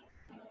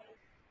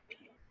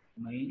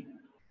main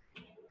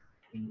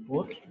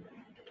import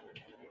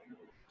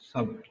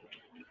sub.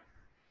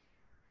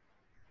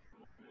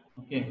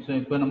 Okay, so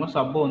இப்போ நம்ம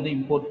சப்பை வந்து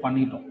இம்போர்ட்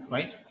பண்ணிட்டோம்,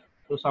 ரைட்?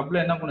 ஸோ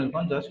சப்ல என்ன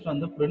பண்ணியிருக்கோம், ஜஸ்ட்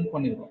வந்து பிரிண்ட்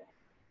பண்ணியிருக்கோம்,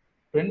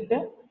 print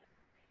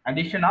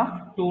addition of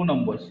 2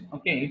 numbers.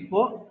 Okay, இப்போ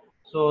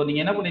ஸோ நீங்க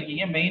என்ன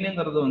பண்ணிருக்கீங்க,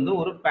 மெயினுங்கிறது வந்து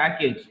ஒரு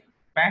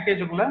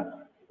பேக்கேஜுக்குள்ள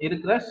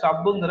இருக்கிற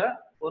சப்புங்கிற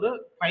ஒரு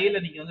ஃபைலை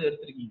நீங்க வந்து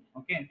எடுத்திருக்கீங்க.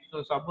 ஓகே, ஸோ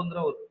சப்புங்கிற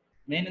ஒரு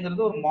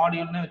மெயினுங்கிறது ஒரு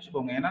மாடியூல்னு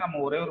வச்சுக்கோங்க. ஏன்னா நம்ம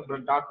ஒரே ஒரு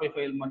 .py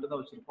ஃபைல் மட்டும்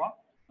தான் வச்சிருக்கோம்.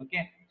 ஓகே,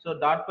 ஸோ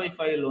 .py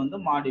ஃபைல் வந்து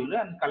module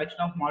and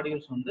collection of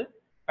modules வந்து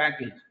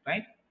பேக்கேஜ்,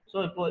 ரைட்? ஸோ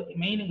இப்போ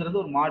மெயினுங்கிறது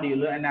ஒரு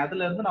மாடியூல் அண்ட்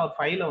அதுல இருந்து நான் ஒரு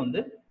ஃபைலை வந்து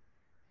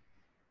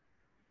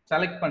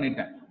செலக்ட்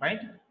பண்ணிட்டேன்,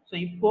 ரைட்? ஸோ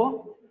இப்போ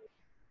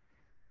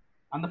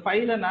அந்த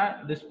ஃபைலை நான்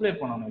டிஸ்பிளே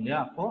பண்ணணும் இல்லையா,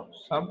 அப்போ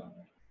சப்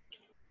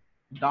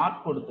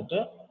டாட் கொடுத்துட்டு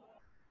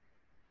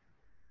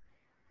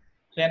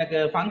ஸோ எனக்கு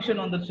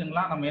ஃபங்க்ஷன்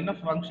வந்துருச்சுங்களா. நம்ம என்ன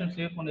ஃபங்க்ஷன்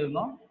சேவ்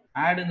பண்ணியிருந்தோம்,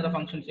 ஆடுங்கிற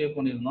ஃபங்க்ஷன் சேவ்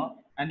பண்ணியிருந்தோம்.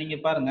 அண்ட் நீங்க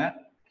பாருங்க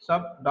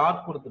சப்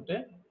டாட் கொடுத்துட்டு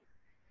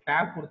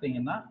டேப்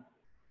கொடுத்தீங்கன்னா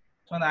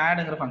ஸோ அந்த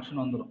ஆடுங்கிற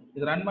ஃபங்க்ஷன் வந்துடும்.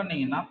 இது ரன்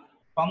பண்ணீங்கன்னா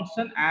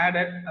ஃபங்க்ஷன் ஆட்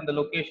அட் அந்த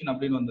லொகேஷன்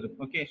அப்படின்னு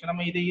வந்துருக்கு. ஓகே, ஸோ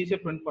நம்ம இதை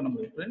ஈஸியாக பிரிண்ட் பண்ண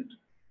முடியும். பிரிண்ட்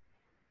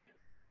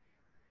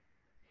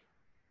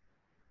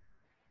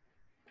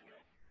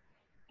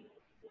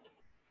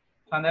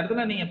அந்த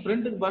இடத்துல நீங்க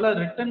பிரிண்ட்டுக்கு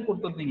பதிலாக ரிட்டர்ன்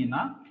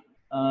கொடுத்துருந்தீங்கன்னா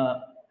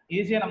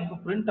ஈஸியாக நமக்கு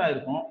பிரிண்ட்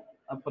ஆயிருக்கும்.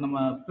 அப்போ நம்ம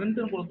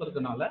பிரிண்ட்னு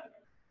கொடுத்துருக்கனால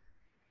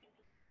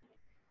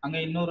அங்கே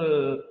இன்னொரு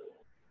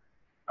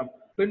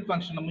பிரிண்ட்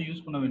ஃபங்க்ஷன் நம்ம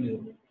யூஸ் பண்ண வேண்டியது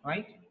இருக்கும்,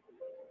 ரைட்?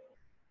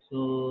 ஸோ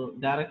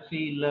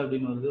டைரக்ட்லி இல்லை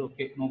அப்படின்னு வருது.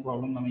 ஓகே, நோ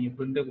ப்ராப்ளம், நம்ம இங்கே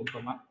பிரிண்டே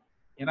கொடுத்துடலாம்.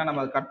 ஏன்னா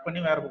நம்ம அதை கட் பண்ணி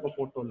வேற பக்கம்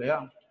போட்டோம் இல்லையா.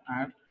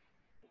 ஆட்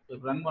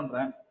ரன்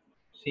பண்றேன்,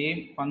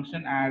 same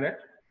function add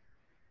at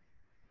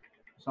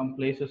some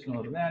பிளேசஸ்னு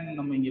வருது. அண்ட்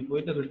நம்ம இங்கே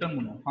போயிட்டு ரிட்டர்ன்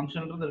பண்ணுவோம்.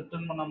 ஃபங்க்ஷன்றது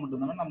ரிட்டர்ன் பண்ணால்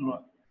மட்டும்தானே நம்மளோட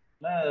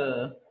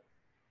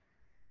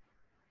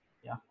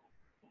யா.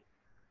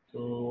 So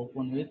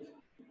open with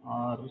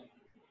R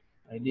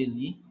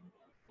ideally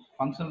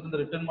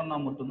ஃபங்க்ஷன்றது return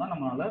பண்ணால் மட்டும்தான்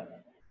நம்மளால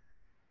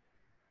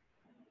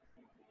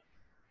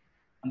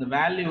அந்த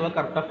வேல்யூவை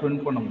கரெக்டாக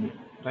பிரிண்ட் பண்ண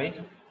முடியும்,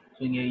 ரைட்?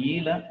 ஸோ இங்கே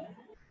ஈல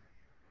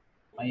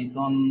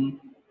python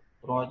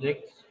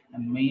projects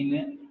and main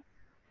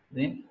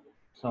then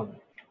sub.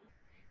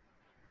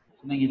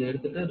 நான் இதை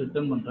எடுத்துட்டு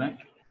ரிட்டர்ன் பண்றேன்.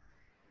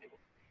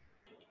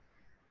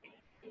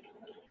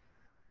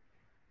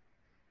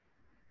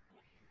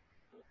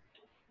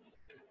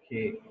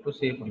 ஓகே, இப்போ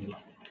சேவ்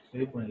பண்ணலாம்.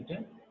 சேவ் பண்ணிட்டு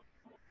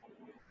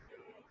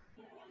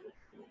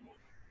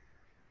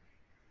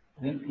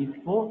then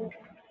இப்போ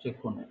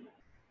செக் பண்ணுவோம்.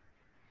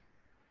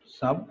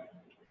 sub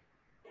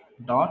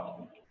dot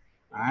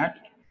add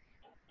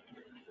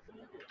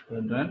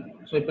run.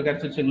 So இப்போ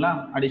கிடைச்சிருச்சுங்களா,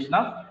 addition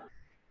of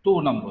 2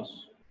 numbers,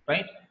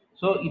 right?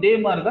 So இதே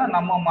மாதிரி தான்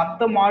நம்ம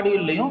மற்ற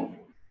மாடியூல்லையும்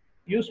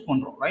யூஸ்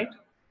பண்ணுறோம், ரைட்?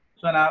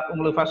 ஸோ நான்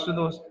உங்களுக்கு ஃபர்ஸ்ட்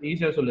இது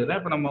ஈஸியாக சொல்லிடுறேன்.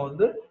 இப்போ நம்ம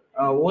வந்து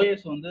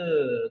ஓஎஸ் வந்து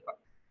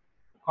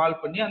கால்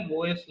பண்ணி அந்த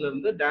ஓஎஸ்ல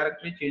இருந்து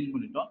டைரக்ட்லி சேஞ்ச்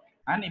பண்ணிட்டோம்.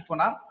 அண்ட் இப்போ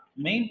நான்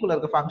மெயின்குள்ள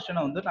இருக்க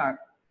ஃபங்க்ஷனை வந்து நான்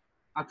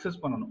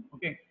அக்சஸ் பண்ணணும்.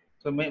 ஓகே,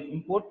 ஸோ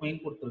இம்போர்ட்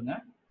மெயின் கொடுத்துருங்க,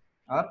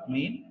 ஆர்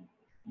மெயின்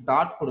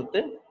டாட்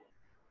கொடுத்து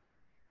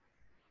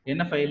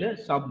என்ன ஃபைலு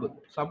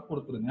சப்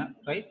கொடுத்துருங்க.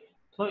 ரைட்,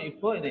 ஸோ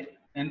இப்போ இதை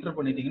என்டர்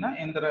பண்ணிட்டீங்கன்னா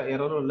எந்த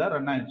எரரும் இல்லை,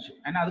 ரன் ஆயிடுச்சு.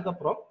 ஏன்னா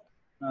அதுக்கப்புறம்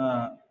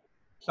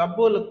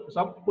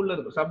சப்புக்குள்ள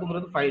இருக்கு,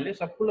 சப்புங்கிறது ஃபைலு,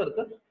 சப்புக்குள்ள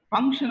இருக்க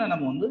ஃபங்க்ஷனை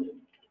நம்ம வந்து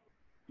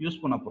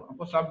யூஸ் பண்ண போறோம்.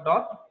 அப்போ சப்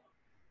டாட்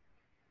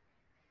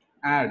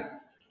ஆட்.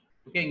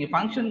 ஓகே, இங்க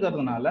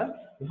ஃபங்க்ஷன்ங்கிறதுனால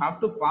யூ ஹாவ்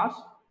டு பாஸ்.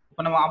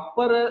 இப்போ நம்ம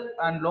அப்பர்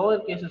அண்ட்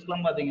லோவர்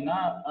கேசஸ்லாம் பார்த்தீங்கன்னா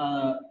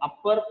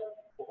Appar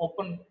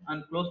open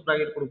and close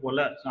bracket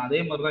கொடுப்போம்ல, so அதே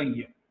மாதிரி தான்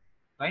இங்கேயும்.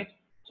 ரைட்,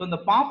 ஸோ இந்த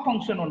பாப்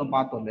ஃபங்க்ஷன் ஒன்று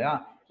பார்த்தோம் இல்லையா,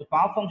 ஸோ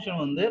பாப் ஃபங்க்ஷன்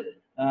வந்து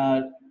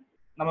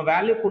நம்ம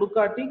வேல்யூ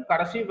கொடுக்காட்டி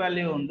கடைசி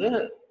வேல்யூ வந்து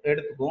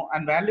எடுத்துக்கும்,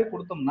 அண்ட் வேல்யூ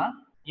கொடுத்தோம்னா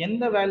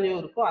எந்த வேல்யூ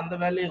இருக்கோ அந்த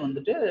வேல்யூ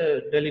வந்துட்டு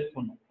டெலிட்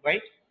பண்ணும்.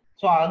 ரைட்,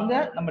 ஸோ அங்கே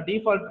நம்ம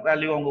டிஃபால்ட்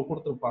வேல்யூ அவங்க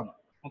கொடுத்துருப்பாங்க.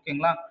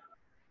 ஓகேங்களா,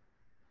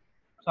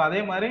 ஸோ அதே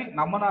மாதிரி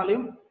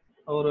நம்மளாலையும்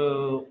ஒரு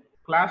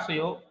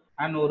கிளாஸையோ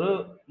அண்ட் ஒரு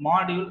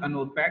மாடியூல் அண்ட்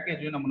ஒரு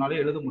பேக்கேஜையும் நம்மளால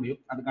எழுத முடியும்.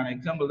 அதுக்கான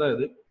எக்ஸாம்பிள் தான்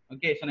இது.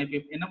 ஓகே, ஸோ நான் இப்போ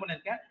என்ன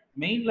பண்ணியிருக்கேன்,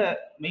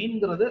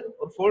 மெயின்ங்கிறது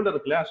ஒரு ஃபோல்டர்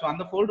இருக்கு இல்லையா, ஸோ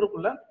அந்த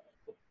ஃபோல்டருக்குள்ள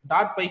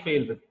டாட் பை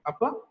ஃபைல் இருக்கு.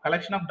 அப்போ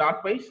கலெக்ஷன் ஆஃப்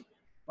டாட் பைஸ்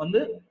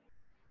வந்து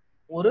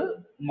ஒரு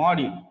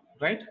module.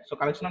 Right, so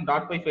collection of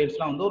dot by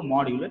ஃபைல்ஸ்லாம் வந்து ஒரு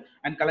மாடியூல்,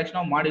 அண்ட் கலெக்ஷன்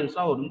ஆஃப்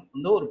மாடியூல்ஸ்லாம்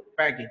ஒரு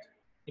பேக்கேஜ்.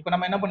 இப்போ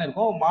நம்ம என்ன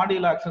பண்ணியிருக்கோம்,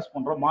 மாடியூலை அக்சஸ்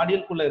பண்ணுறோம்.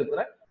 மாடியூலுக்குள்ள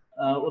இருக்கிற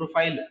ஒரு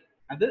ஃபைல்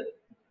அது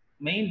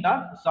main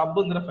dot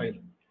சப்ங்கிற file.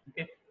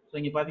 Okay, so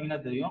இங்கே பார்த்தீங்கன்னா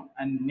தெரியும்,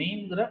 அண்ட்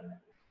மெயின்ங்கிற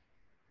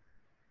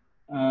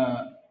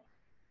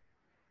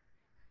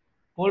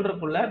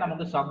ஃபோல்டருக்குள்ள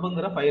நமக்கு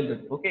சப்ங்கிற ஃபைல்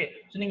இருக்கு. ஓகே,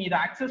 ஸோ நீங்கள் இதை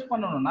அக்சஸ்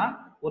பண்ணணும்னா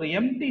ஒரு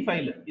எம்டி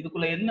ஃபைல்,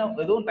 இதுக்குள்ள என்ன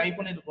எதுவும் டைப்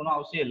பண்ணிருக்கணும்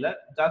அவசியம் இல்லை,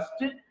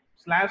 just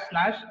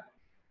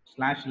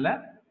ஸ்லாஷ்ல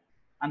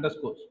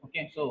underscores.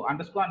 Okay, so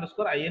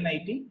underscore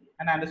init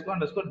and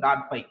underscore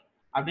dot by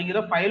அப்படிங்கிற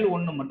ஃபைல்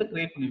ஒன்று மட்டும்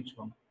கிரியேட் பண்ணி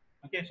வச்சுக்கோங்க.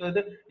 ஓகே, ஸோ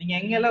இது நீங்கள்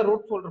எங்கெல்லாம்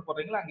ரூட் ஃபோல்டர்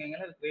போடுறீங்களோ அங்கே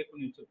எங்கெல்லாம் கிரியேட்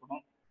பண்ணி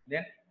வச்சிருக்கணும்.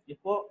 தென்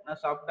இப்போ நான்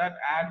சப் டாட்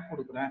ஆட்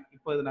கொடுக்குறேன்.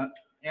 இப்போ இது நான்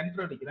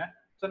என்டர் அடிக்கிறேன்.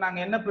 ஸோ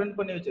நாங்கள் என்ன பிரிண்ட்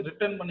பண்ணி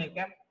ரிட்டர்ன்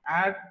பண்ணியிருக்கேன்,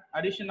 ஆட்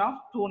அடிஷன் ஆஃப்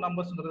 2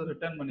 நம்பர்ஸ்ங்கிறது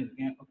ரிட்டர்ன்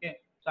பண்ணியிருக்கேன். Okay,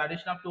 so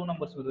addition of 2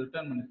 numbers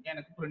return பண்ணியிருக்கேன்,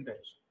 எனக்கு பிரிண்ட்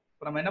ஆயிடுச்சு.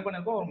 இப்போ நம்ம என்ன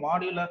பண்ணியிருக்கோம், ஒரு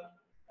மாடியூலை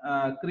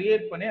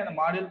கிரியேட் பண்ணி அந்த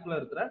மாடியூலுக்குள்ள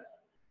இருக்கிற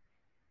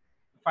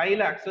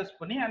ஃபைலை அக்சஸ்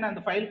பண்ணி அண்ட்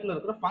அந்த ஃபைலுக்குள்ள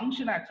இருக்கிற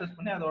ஃபங்க்ஷனை அக்சஸ்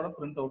பண்ணி அதோட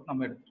பிரிண்ட் அவுட்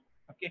நம்ம எடுத்துட்டோம்.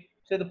 ஓகே,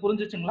 ஸோ இது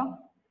புரிஞ்சிச்சுங்களா?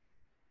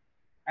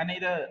 அண்ட்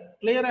இதை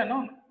கிளியரா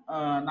இன்னும்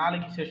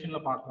நாளைக்கு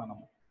செஷன்ல பார்க்கலாம்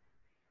நம்ம.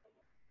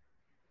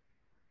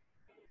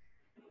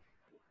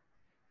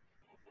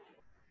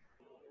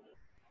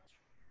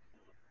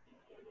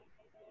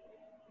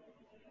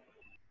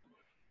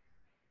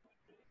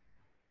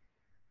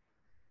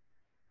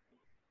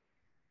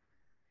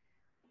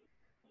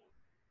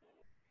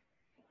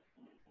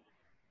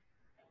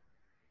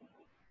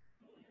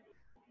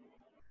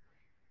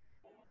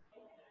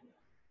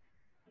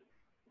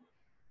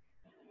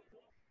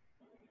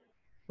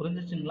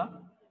 புரிஞ்சிச்சுங்களா?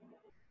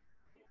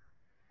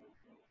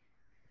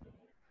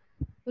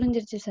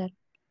 புரிஞ்சிருச்சு சார்.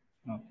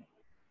 ஓகே,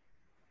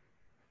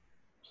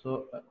 ஸோ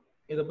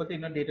இதை பற்றி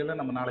இன்னும் டீட்டெயிலாக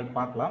நம்ம நாளைக்கு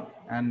பார்க்கலாம்.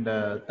 And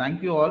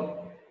thank you all.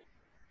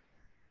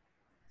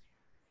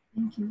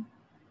 தேங்க்யூ.